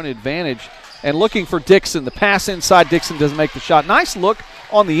 1-point advantage and looking for Dixon. The pass inside. Dixon doesn't make the shot. Nice look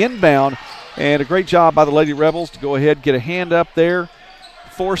on the inbound, and a great job by the Lady Rebels to go ahead, get a hand up there,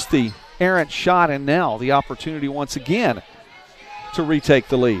 force the errant shot, and now the opportunity once again to retake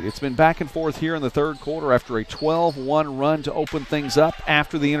the lead. It's been back and forth here in the third quarter after a 12-1 run to open things up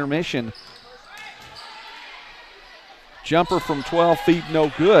after the intermission. Jumper from 12 feet,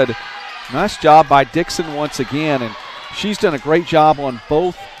 no good. Nice job by Dixon once again, and she's done a great job on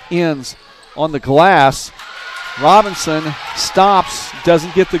both ends on the glass. Robinson stops,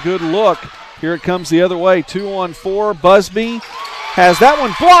 doesn't get the good look. Here it comes the other way, 2-on-4. Busby has that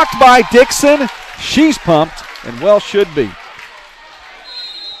one blocked by Dixon. She's pumped, and well should be.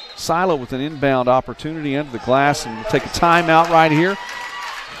 Silo with an inbound opportunity under the glass, and we'll take a timeout right here.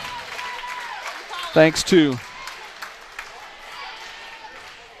 Thanks to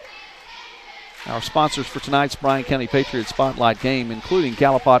our sponsors for tonight's Bryan County Patriot Spotlight game, including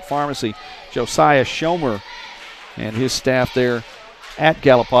Gallipotte Pharmacy, Josiah Schomer and his staff there at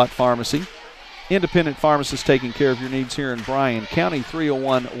Gallipotte Pharmacy. Independent pharmacist taking care of your needs here in Bryan County,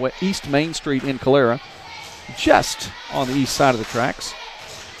 301 East Main Street in Calera, just on the east side of the tracks.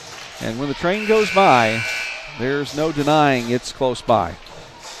 And when the train goes by, there's no denying it's close by.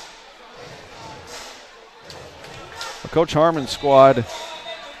 The Coach Harmon squad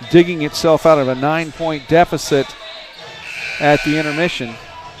digging itself out of a 9-point deficit at the intermission.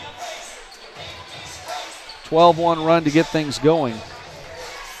 12-1 run to get things going.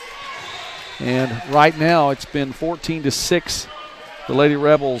 And right now it's been 14-6. The Lady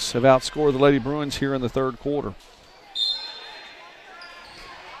Rebels have outscored the Lady Bruins here in the third quarter.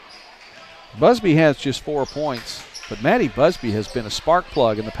 Busby has just 4 points, but Maddie Busby has been a spark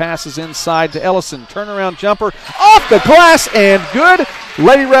plug, and the pass is inside to Ellison. Turnaround jumper off the glass and good.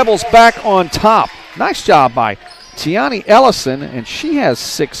 Lady Rebels back on top. Nice job by Tiani Ellison, and she has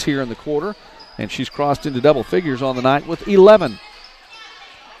 6 here in the quarter, and she's crossed into double figures on the night with 11.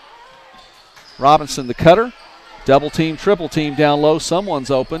 Robinson the cutter. Double team, triple team down low.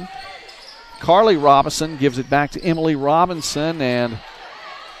 Someone's open. Carly Robinson gives it back to Emily Robinson, and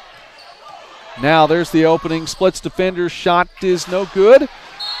now there's the opening. Splits defenders. Shot is no good.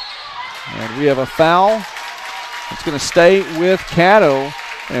 And we have a foul. It's going to stay with Caddo.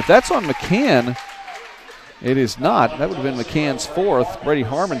 And if that's on McCann, it is not. That would have been McCann's 4th. Brady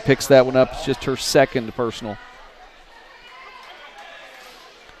Harmon picks that one up. It's just her 2nd personal.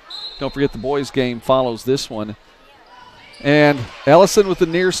 Don't forget the boys' game follows this one. And Ellison with the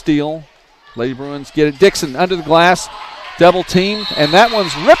near steal. Lady Bruins get it. Dixon under the glass. Double team. And that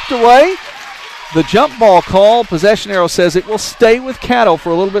one's ripped away. The jump ball call, possession arrow says it will stay with Caddo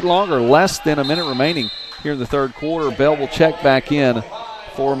for a little bit longer. Less than a minute remaining here in the third quarter. Bell will check back in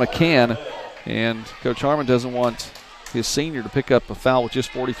for McCann. And Coach Harmon doesn't want his senior to pick up a foul with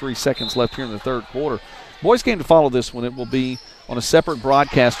just 43 seconds left here in the third quarter. Boys game to follow this one. It will be on a separate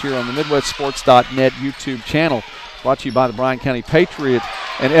broadcast here on the MidwestSports.net YouTube channel. Brought to you by the Bryan County Patriot.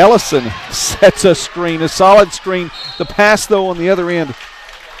 And Ellison sets a screen, a solid screen. The pass, though, on the other end,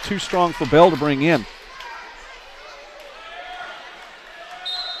 too strong for Bell to bring in.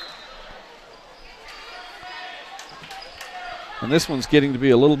 And this one's getting to be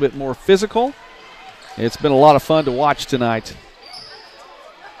a little bit more physical. It's been a lot of fun to watch tonight.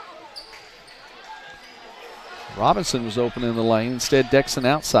 Robinson was open in the lane. Instead, Dixon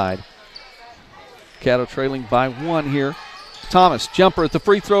outside. Caddo trailing by 1 here. Thomas, jumper at the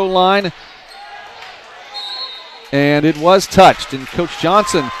free throw line. And it was touched. And Coach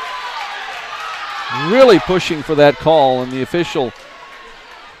Johnson really pushing for that call, and the official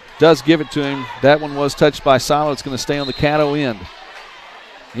does give it to him. That one was touched by Silo. It's going to stay on the Caddo end.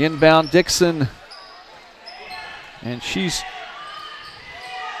 Inbound Dixon. And she's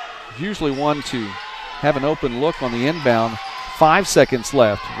usually one to have an open look on the inbound. 5 seconds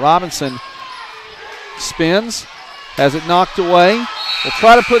left. Robinson spins, has it knocked away. Will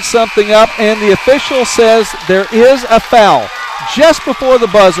try to put something up, and the official says there is a foul. Just before the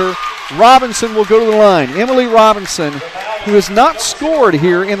buzzer, Robinson will go to the line. Emily Robinson, who has not scored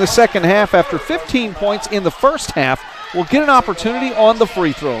here in the second half after 15 points in the first half, will get an opportunity on the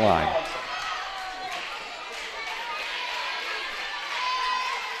free throw line.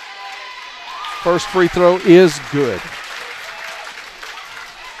 First free throw is good.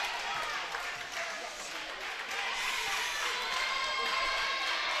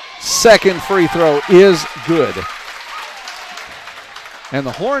 Second free throw is good. And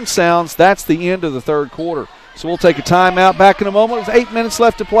the horn sounds, that's the end of the third quarter. So we'll take a timeout. Back in a moment with 8 minutes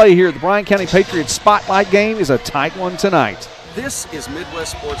left to play here. The Bryan County Patriots Spotlight game is a tight one tonight. This is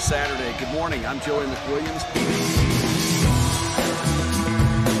Midwest Sports Saturday. Good morning. I'm Joey McWilliams.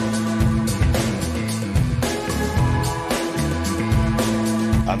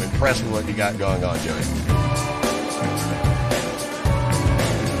 I'm impressed with what you got going on, Joey.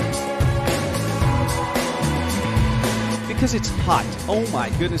 Because it's hot. Oh my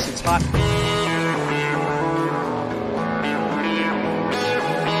goodness, it's hot.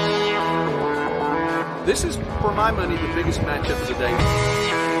 This is, for my money, the biggest matchup of the day.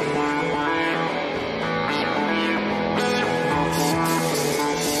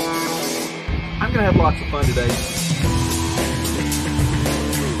 I'm going to have lots of fun today.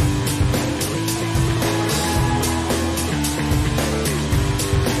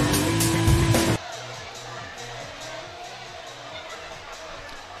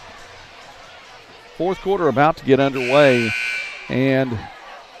 Fourth quarter about to get underway, and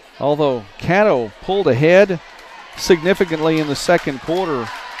although Caddo pulled ahead significantly in the second quarter,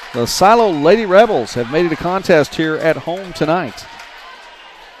 the Silo Lady Rebels have made it a contest here at home tonight.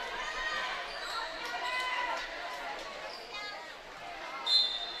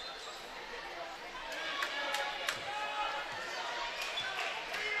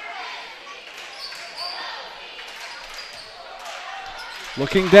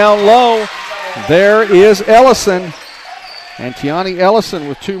 Looking down low, there is Ellison. And Tiani Ellison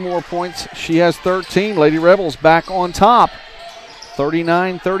with 2 more points. She has 13. Lady Rebels back on top,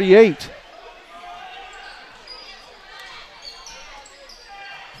 39-38.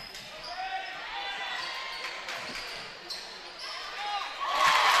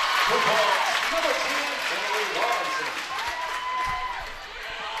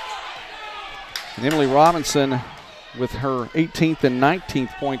 And Emily Robinson with her 18th and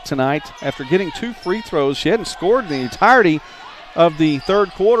 19th point tonight. After getting 2 free throws, she hadn't scored in the entirety of the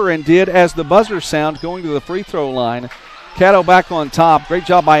third quarter and did as the buzzer sound going to the free throw line. Caddo back on top. Great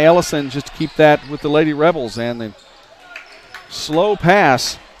job by Ellison just to keep that with the Lady Rebels. And the slow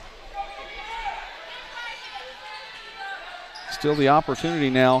pass. Still the opportunity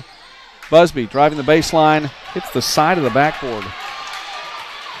now. Busby driving the baseline. Hits the side of the backboard.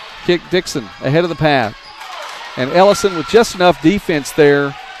 Kick Dixon ahead of the path. And Ellison with just enough defense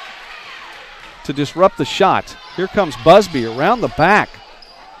there to disrupt the shot. Here comes Busby around the back.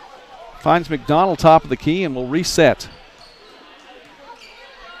 Finds McDonald top of the key and will reset.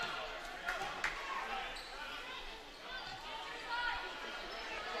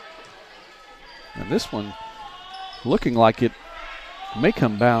 And this one looking like it may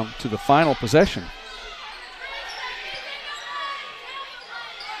come down to the final possession.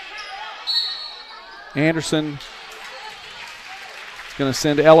 Anderson is going to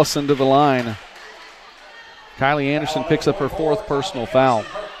send Ellison to the line. Kylie Anderson picks up her 4th personal foul.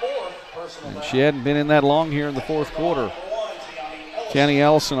 And she hadn't been in that long here in the fourth quarter. Tiani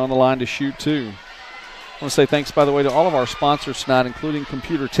Ellison on the line to shoot 2. I want to say thanks, by the way, to all of our sponsors tonight, including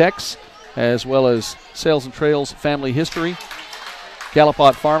Computer Techs, as well as Sales and Trails Family History,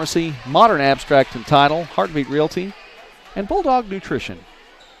 Galopot Pharmacy, Modern Abstract and Title, Heartbeat Realty, and Bulldog Nutrition.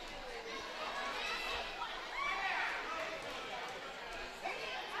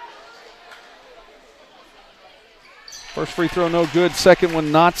 First free throw no good. Second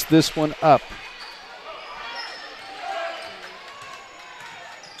one knots this one up.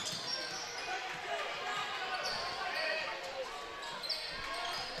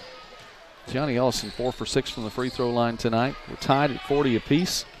 Tiani Ellison 4 for 6 from the free throw line tonight. We're tied at 40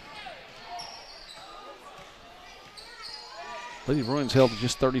 apiece. Lady Bruins held to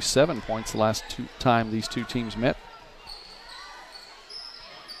just 37 points the last time these two teams met.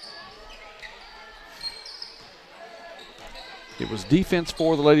 It was defense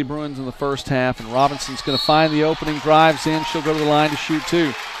for the Lady Bruins in the first half, and Robinson's going to find the opening, drives in. She'll go to the line to shoot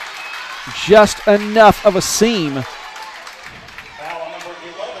two. Just enough of a seam.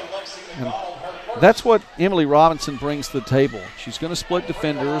 And that's what Emily Robinson brings to the table. She's going to split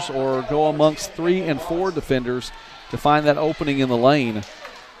defenders or go amongst 3 and 4 defenders to find that opening in the lane.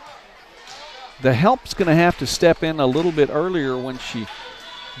 The help's going to have to step in a little bit earlier when she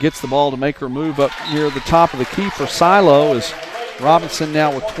gets the ball to make her move up near the top of the key for Silo, as Robinson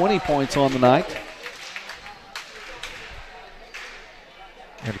now with 20 points on the night.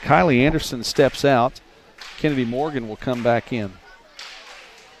 And Kylie Anderson steps out. Kennedy Morgan will come back in.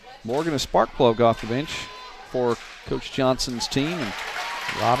 Morgan, a spark plug off the bench for Coach Johnson's team, and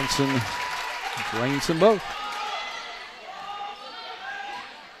Robinson drains them both.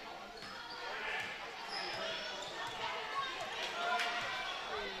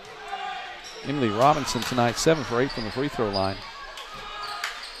 Emily Robinson tonight 7 for 8 from the free throw line.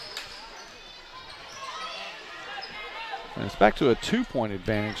 And it's back to a 2-point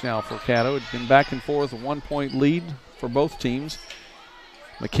advantage now for Caddo. It's been back and forth, a 1-point lead for both teams.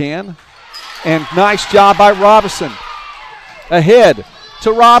 McCann, and nice job by Robinson. Ahead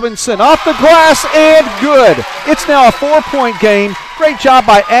to Robinson, off the glass, and good. It's now a 4-point game. Great job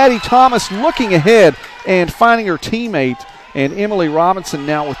by Addie Thomas looking ahead and finding her teammate. And Emily Robinson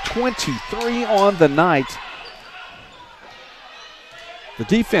now with 23 on the night. The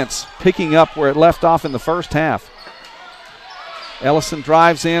defense picking up where it left off in the first half. Ellison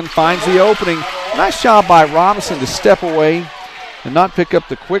drives in, finds the opening. Nice job by Robinson to step away and not pick up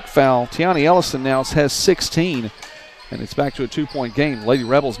the quick foul. Tiani Ellison now has 16, and it's back to a 2-point game. Lady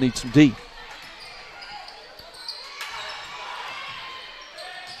Rebels need some D.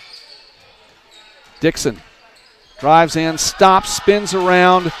 Dixon drives in, stops, spins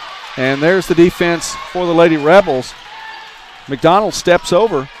around, and there's the defense for the Lady Rebels. McDonald steps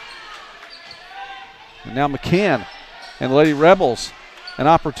over. And now McCann and the Lady Rebels, an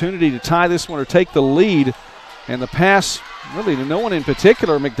opportunity to tie this one or take the lead. And the pass really to no one in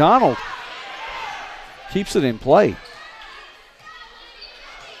particular. McDonald keeps it in play.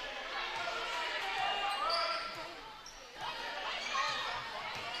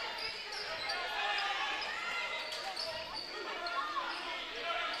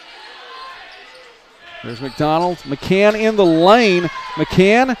 There's McDonald. McCann in the lane.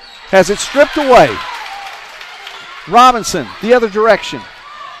 McCann has it stripped away. Robinson the other direction.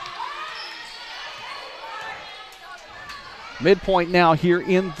 Midpoint now here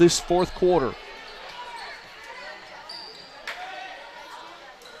in this fourth quarter.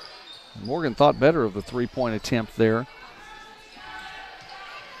 Morgan thought better of the 3-point attempt there.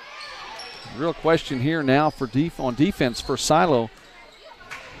 Real question here now for on defense for Silo.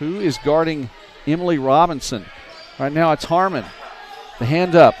 Who is guarding Emily Robinson? Right now it's Harmon. The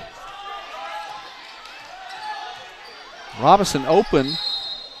hand up. Robinson open.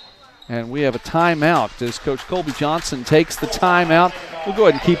 And we have a timeout as Coach Colby Johnson takes the timeout. We'll go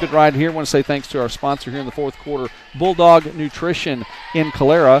ahead and keep it right here. I want to say thanks to our sponsor here in the fourth quarter, Bulldog Nutrition in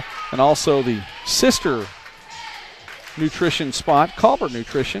Calera, and also the sister nutrition spot, Colbert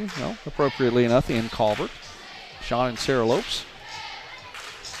Nutrition, well, appropriately enough, in Colbert. Sean and Sarah Lopes.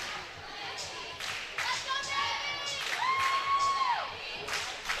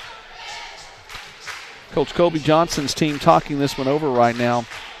 Coach Colby Johnson's team talking this one over right now.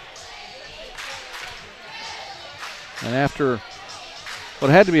 And after what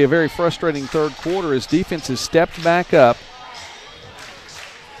had to be a very frustrating third quarter, his defense has stepped back up.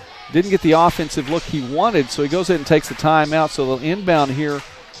 Didn't get the offensive look he wanted, so he goes ahead and takes the timeout. So they'll inbound here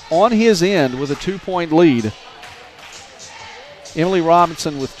on his end with a 2-point lead. Emily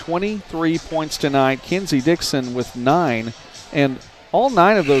Robinson with 23 points tonight. Kenzie Dixon with 9. And all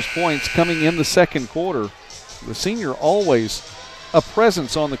 9 of those points coming in the second quarter. The senior always a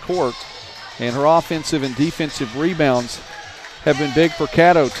presence on the court. And her offensive and defensive rebounds have been big for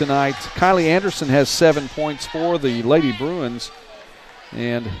Caddo tonight. Kylie Anderson has 7 points for the Lady Bruins.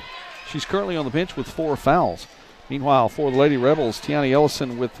 And she's currently on the bench with 4 fouls. Meanwhile, for the Lady Rebels, Tiani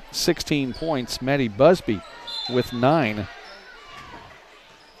Ellison with 16 points. Maddie Busby with 9.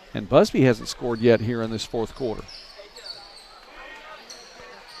 And Busby hasn't scored yet here in this fourth quarter.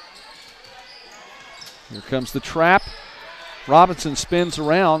 Here comes the trap. Robinson spins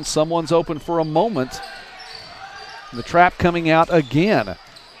around. Someone's open for a moment. The trap coming out again.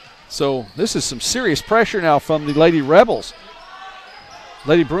 So this is some serious pressure now from the Lady Rebels.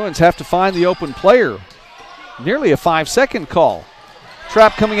 Lady Bruins have to find the open player. Nearly a 5-second call.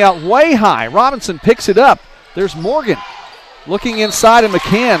 Trap coming out way high. Robinson picks it up. There's Morgan looking inside, and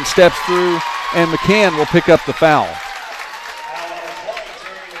McCann steps through, and McCann will pick up the foul.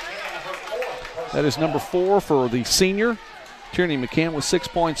 That is number 4 for the senior. Tierney McCann with 6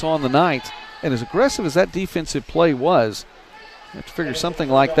 points on the night. And as aggressive as that defensive play was, you have to figure something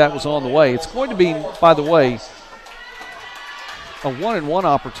like that was on the way. It's going to be, by the way, a 1-and-1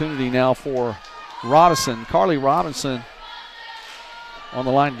 opportunity now for Robinson. Carly Robinson on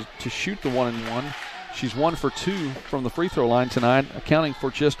the line to shoot the 1-and-1. She's 1 for 2 from the free throw line tonight, accounting for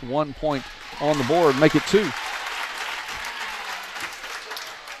just 1 point on the board. Make it 2.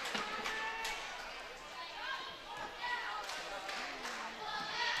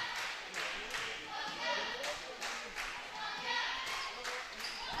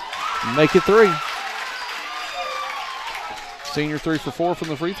 Make it 3. Senior 3 for 4 from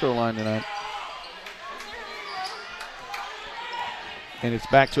the free throw line tonight. And it's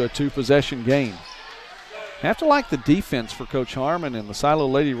back to a 2-possession game. Have to like the defense for Coach Harmon and the Silo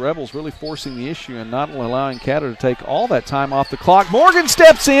Lady Rebels really forcing the issue and not allowing Caddo to take all that time off the clock. Morgan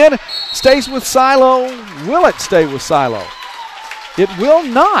steps in, stays with Silo. Will it stay with Silo? It will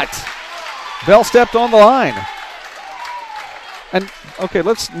not. Bell stepped on the line. And, okay,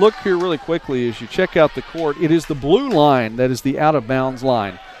 let's look here really quickly as you check out the court. It is the blue line that is the out-of-bounds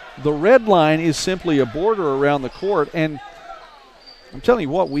line. The red line is simply a border around the court, and I'm telling you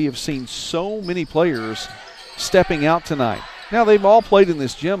what, we have seen so many players stepping out tonight. Now, they've all played in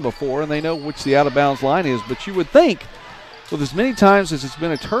this gym before, and they know which the out-of-bounds line is, but you would think with as many times as it's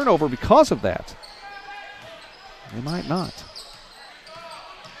been a turnover because of that, they might not.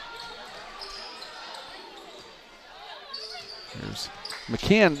 There's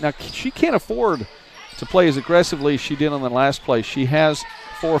McCann. Now, she can't afford to play as aggressively as she did on the last play. She has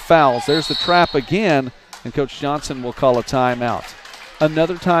 4 fouls. There's the trap again, and Coach Johnson will call a timeout.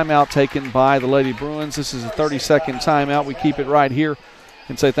 Another timeout taken by the Lady Bruins. This is a 30-second timeout. We keep it right here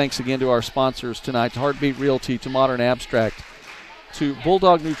and say thanks again to our sponsors tonight, to Heartbeat Realty, to Modern Abstract, to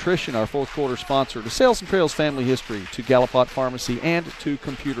Bulldog Nutrition, our fourth quarter sponsor, to Sales and Trails Family History, to Gallipotte Pharmacy, and to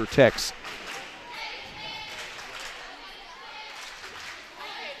Computer Techs.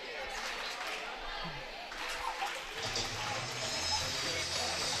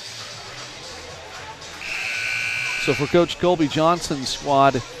 So for Coach Colby Johnson's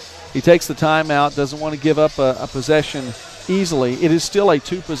squad, he takes the timeout, doesn't want to give up a possession easily. It is still a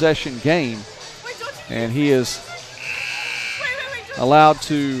 2-possession game, and he is allowed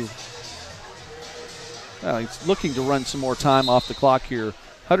to, well, he's looking to run some more time off the clock here.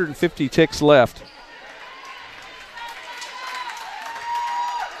 150 ticks left.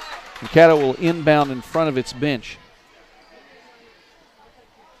 And Caddo will inbound in front of its bench.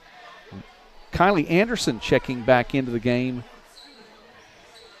 Kylie Anderson checking back into the game.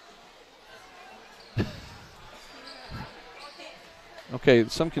 Okay,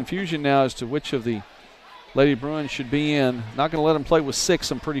 some confusion now as to which of the Lady Bruins should be in. Not going to let them play with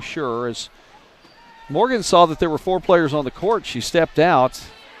 6, I'm pretty sure. As Morgan saw that there were 4 players on the court, she stepped out,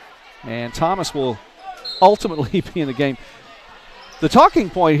 and Thomas will ultimately be in the game. The talking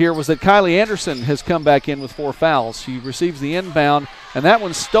point here was that Kylie Anderson has come back in with 4 fouls. She receives the inbound, and that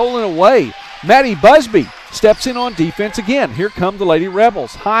one's stolen away. Maddie Busby steps in on defense again. Here come the Lady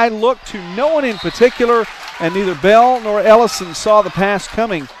Rebels. High look to no one in particular, and neither Bell nor Ellison saw the pass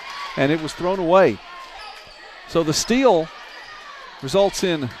coming, and it was thrown away. So the steal results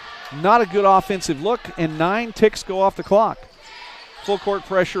in not a good offensive look, and 9 ticks go off the clock. Full court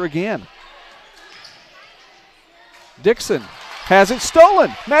pressure again. Dixon has it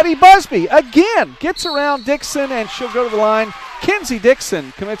stolen. Maddie Busby again gets around Dixon, and she'll go to the line. Kenzie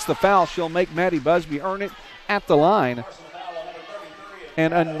Dixon commits the foul. She'll make Maddie Busby earn it at the line.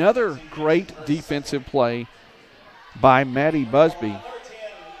 And another great defensive play by Maddie Busby,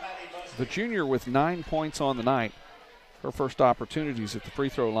 the junior with 9 points on the night. Her first opportunities at the free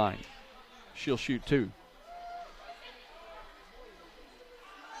throw line. She'll shoot 2.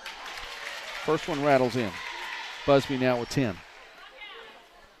 First one rattles in. Busby now with 10.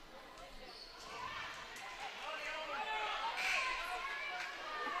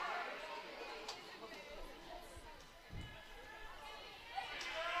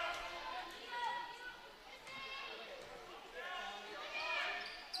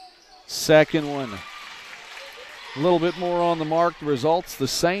 Second one. A little bit more on the mark. The results the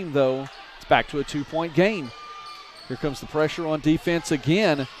same, though. It's back to a 2-point game. Here comes the pressure on defense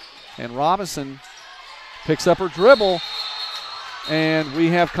again. And Robinson picks up her dribble. And we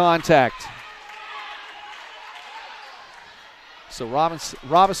have contact. So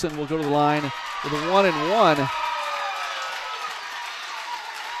Robinson will go to the line with a 1-and-1.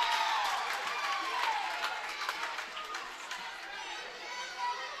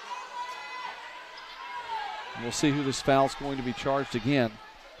 We'll see who this foul is going to be charged again.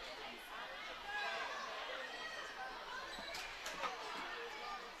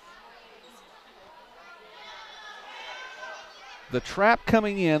 The trap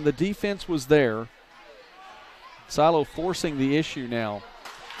coming in, the defense was there. Silo forcing the issue now.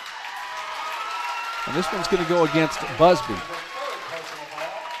 And this one's going to go against Busby.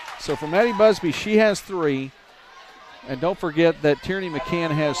 So for Maddie Busby, she has 3. And don't forget that Tierney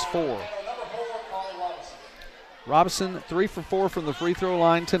McCann has 4. Robinson 3 for 4 from the free throw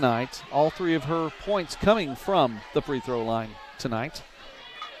line tonight. All 3 of her points coming from the free throw line tonight.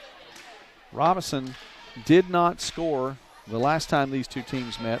 Robinson did not score the last time these two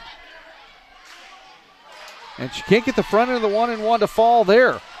teams met. And she can't get the front end of the 1-and-1 to fall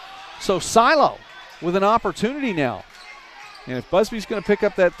there. So Silo with an opportunity now. And if Busby's going to pick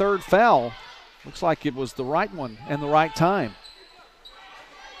up that 3rd foul, looks like it was the right one and the right time.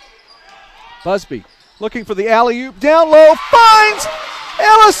 Busby looking for the alley-oop, down low, finds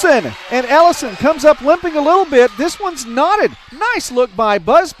Ellison. And Ellison comes up limping a little bit. This one's knotted. Nice look by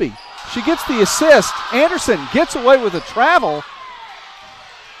Busby. She gets the assist. Anderson gets away with a travel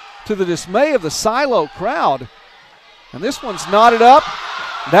to the dismay of the Silo crowd. And this one's knotted up.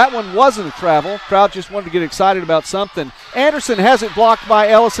 That one wasn't a travel. Crowd just wanted to get excited about something. Anderson has it blocked by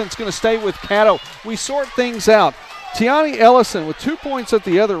Ellison. It's going to stay with Caddo. We sort things out. Tiani Ellison with 2 points at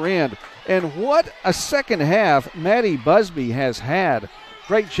the other end. And what a second half Maddie Busby has had.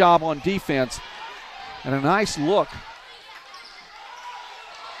 Great job on defense. And a nice look.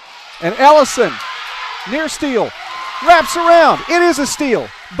 And Ellison, near steal, wraps around. It is a steal.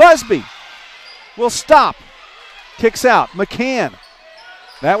 Busby will stop. Kicks out. McCann.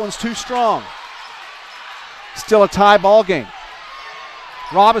 That one's too strong. Still a tie ball game.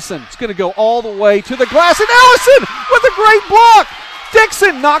 Robinson is going to go all the way to the glass. And Ellison with a great block.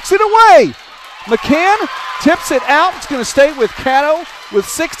 Dixon knocks it away. McCann tips it out. It's going to stay with Caddo with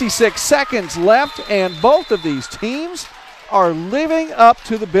 66 seconds left. And both of these teams are living up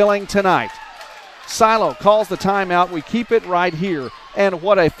to the billing tonight. Silo calls the timeout. We keep it right here. And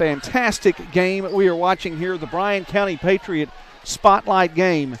what a fantastic game we are watching here. The Bryan County Patriot Spotlight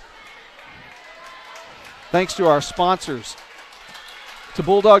game. Thanks to our sponsors. To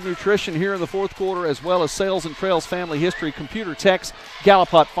Bulldog Nutrition here in the 4th quarter, as well as Sales and Trails Family History, Computer Techs,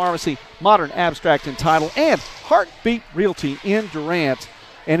 Gallipot Pharmacy, Modern Abstract and Title, and Heartbeat Realty in Durant.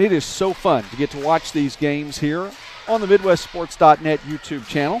 And it is so fun to get to watch these games here on the MidwestSports.net YouTube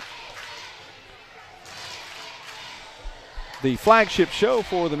channel. The flagship show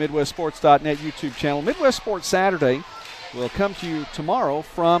for the MidwestSports.net YouTube channel, Midwest Sports Saturday, will come to you tomorrow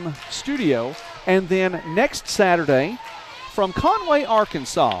from studio, and then next Saturday from Conway,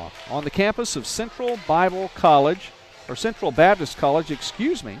 Arkansas, on the campus of Central Baptist College, And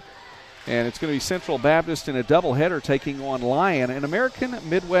it's going to be Central Baptist in a doubleheader taking on Lyon, an American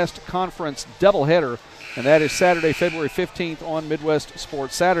Midwest Conference doubleheader, and that is Saturday, February 15th on Midwest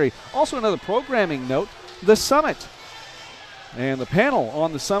Sports Saturday. Also another programming note, the Summit. And the panel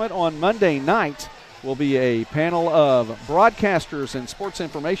on the Summit on Monday night will be a panel of broadcasters and sports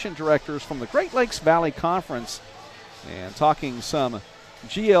information directors from the Great Lakes Valley Conference, and talking some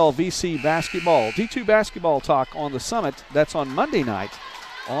GLVC basketball, D2 basketball talk on the Summit. That's on Monday night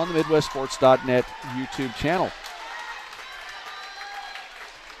on the MidwestSports.net YouTube channel.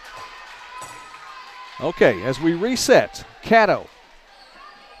 Okay, as we reset, Caddo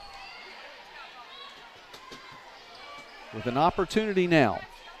with an opportunity now.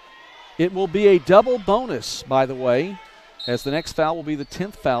 It will be a double bonus, by the way, as the next foul will be the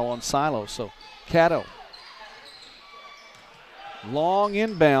 10th foul on Silo. So Caddo, long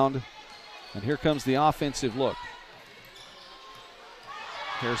inbound, and here comes the offensive look.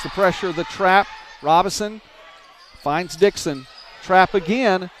 Here's the pressure, the trap. Robinson finds Dixon. Trap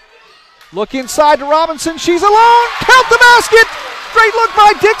again. Look inside to Robinson. She's alone. Count the basket. Great look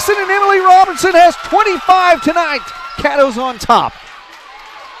by Dixon, and Emily Robinson has 25 tonight. Caddo's on top.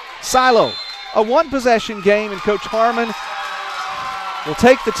 Silo, a one-possession game, and Coach Harmon will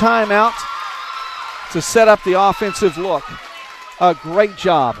take the timeout to set up the offensive look. A great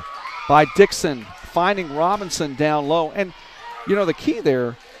job by Dixon finding Robinson down low. And, you know, the key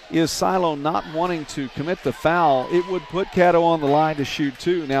there is Silo not wanting to commit the foul. It would put Caddo on the line to shoot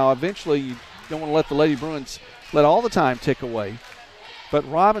too. Now, eventually, you don't want to let the Lady Bruins let all the time tick away. But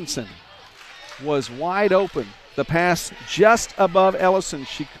Robinson was wide open The pass just above Ellison.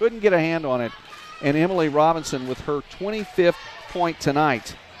 She couldn't get a hand on it. And Emily Robinson with her 25th point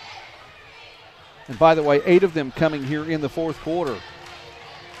tonight. And by the way, 8 of them coming here in the fourth quarter.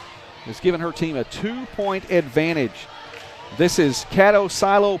 Has given her team a 2-point advantage. This is Caddo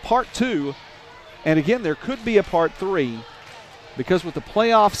Silo Part 2. And again, there could be a Part 3 because with the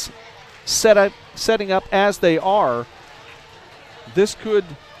playoffs setting up as they are, this could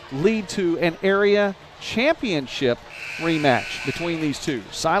lead to an area championship rematch between these two.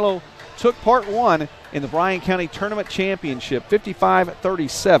 Silo took Part 1 in the Bryan County Tournament Championship,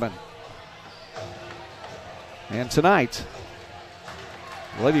 55-37. And tonight,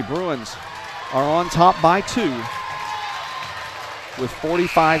 Lady Bruins are on top by 2 with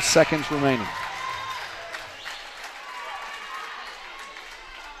 45 seconds remaining.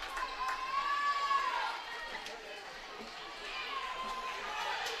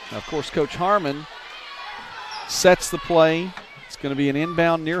 Now, of course, Coach Harmon sets the play. It's going to be an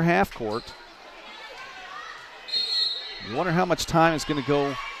inbound near half court. You wonder how much time is going to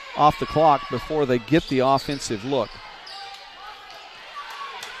go off the clock before they get the offensive look.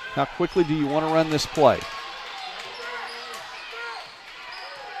 How quickly do you want to run this play?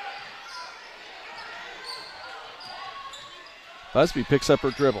 Busby picks up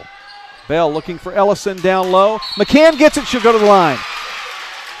her dribble. Bell looking for Ellison down low. McCann gets it. She'll go to the line.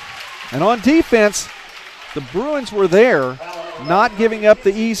 And on defense, the Bruins were there, not giving up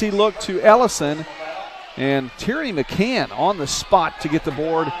the easy look to Ellison. And Tierney McCann on the spot to get the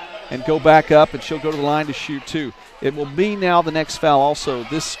board and go back up, and she'll go to the line to shoot 2. It will be now the next foul also.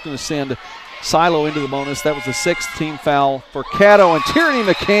 This is going to send Silo into the bonus. That was the 6th team foul for Caddo. And Tierney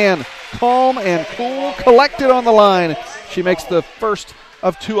McCann, calm and cool, collected on the line. She makes the first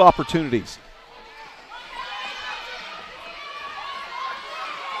of 2 opportunities.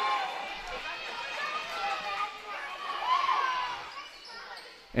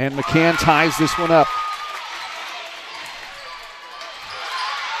 And McCann ties this one up.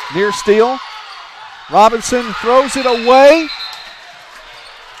 Near steal. Robinson throws it away.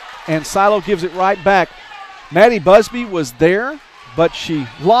 And Silo gives it right back. Maddie Busby was there, but she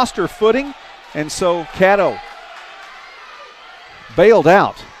lost her footing. And so Caddo bailed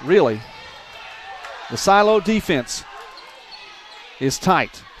out, really. The Silo defense is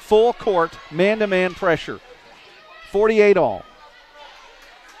tight. Full court, man-to-man pressure. 48 all.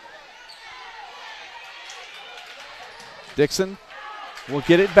 Dixon will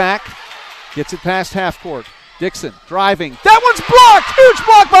get it back. Gets it past half court. Dixon driving. That one's blocked. Huge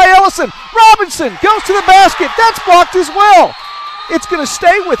block by Ellison. Robinson goes to the basket. That's blocked as well. It's going to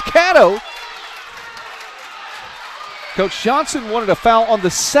stay with Caddo. Coach Johnson wanted a foul on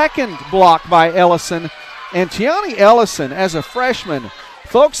the second block by Ellison. And Tiani Ellison, as a freshman,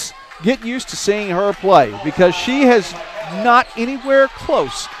 folks, get used to seeing her play because she has not anywhere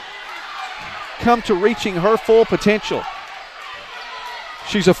close come to reaching her full potential.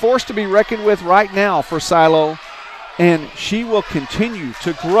 She's a force to be reckoned with right now for Silo, and she will continue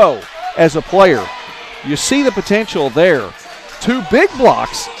to grow as a player. You see the potential there. 2 big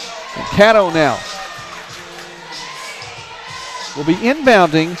blocks, and Caddo now will be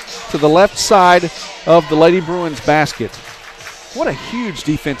inbounding to the left side of the Lady Bruins basket. What a huge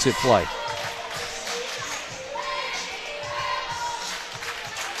defensive play.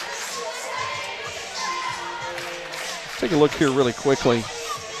 Take a look here really quickly.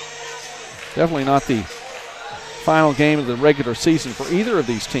 Definitely not the final game of the regular season for either of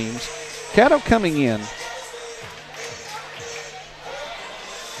these teams. Caddo coming in.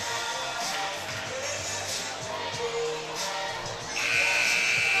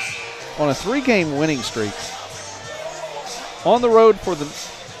 On a 3-game winning streak. On the road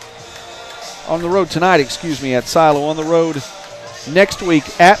tonight, at Silo. On the road next week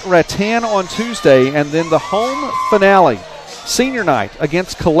at Rattan on Tuesday, and then the home finale, senior night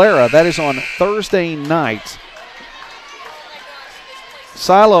against Calera. That is on Thursday night.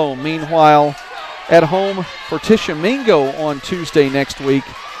 Silo, meanwhile, at home for Tishomingo on Tuesday next week,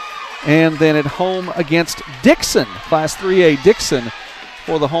 and then at home against Dixon, Class 3A Dixon,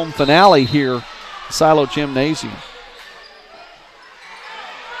 for the home finale here, Silo Gymnasium.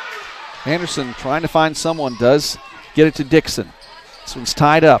 Anderson trying to find someone, does get it to Dixon. This one's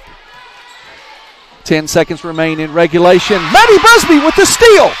tied up. 10 seconds remain in regulation. Maddie Busby with the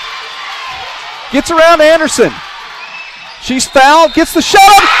steal. Gets around Anderson. She's fouled, gets the shot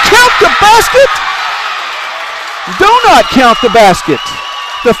up. Count the basket. Do not count the basket.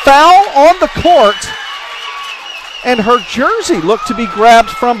 The foul on the court, and her jersey looked to be grabbed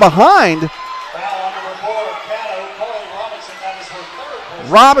from behind.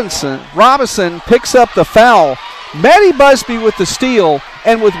 Robinson picks up the foul. Maddie Busby with the steal,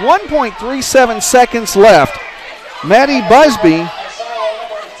 and with 1.37 seconds left, Maddie Busby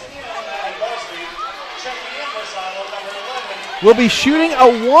will be shooting a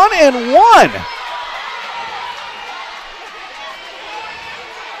 1-and-1.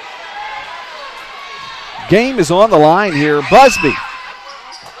 Game is on the line here. Busby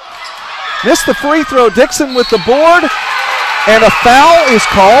missed the free throw. Dixon with the board, and a foul is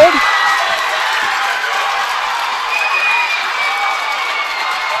called.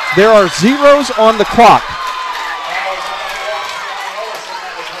 There are zeros on the clock.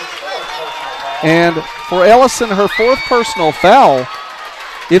 And for Ellison, her fourth personal foul,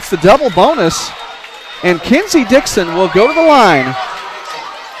 it's the double bonus, and Kenzie Dixon will go to the line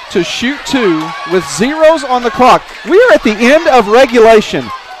to shoot 2 with zeros on the clock. We are at the end of regulation.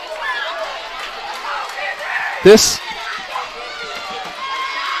 This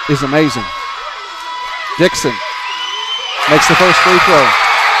is amazing. Dixon makes the first free throw,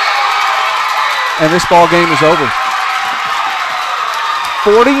 and this ball game is over.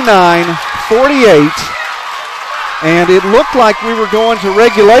 49-48, and it looked like we were going to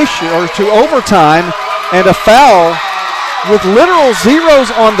regulation or to overtime, and a foul with literal zeros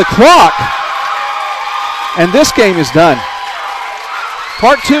on the clock, and this game is done.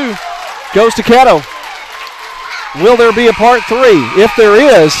 Part 2 goes to Caddo. Will there be a part 3? If there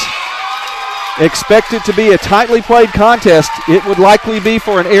is, expect it to be a tightly played contest. It would likely be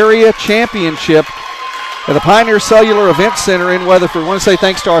for an area championship at the Pioneer Cellular Event Center in Weatherford. I want to say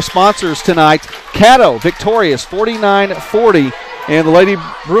thanks to our sponsors tonight. Caddo victorious 49-40, and the Lady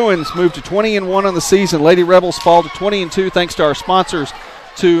Bruins moved to 20-1 on the season. Lady Rebels fall to 20-2 thanks to our sponsors,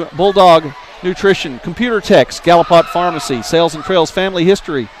 to Bulldog Nutrition, Computer Techs, Gallipotte Pharmacy, Sales and Trails Family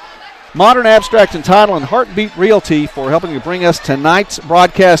History, Modern Abstract and Title, and Heartbeat Realty for helping to bring us tonight's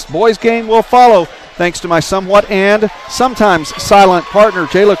broadcast. Boys game will follow, thanks to my somewhat and sometimes silent partner,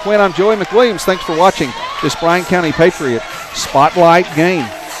 Jayla Quinn. I'm Joey McWilliams. Thanks for watching this Bryan County Patriot Spotlight game.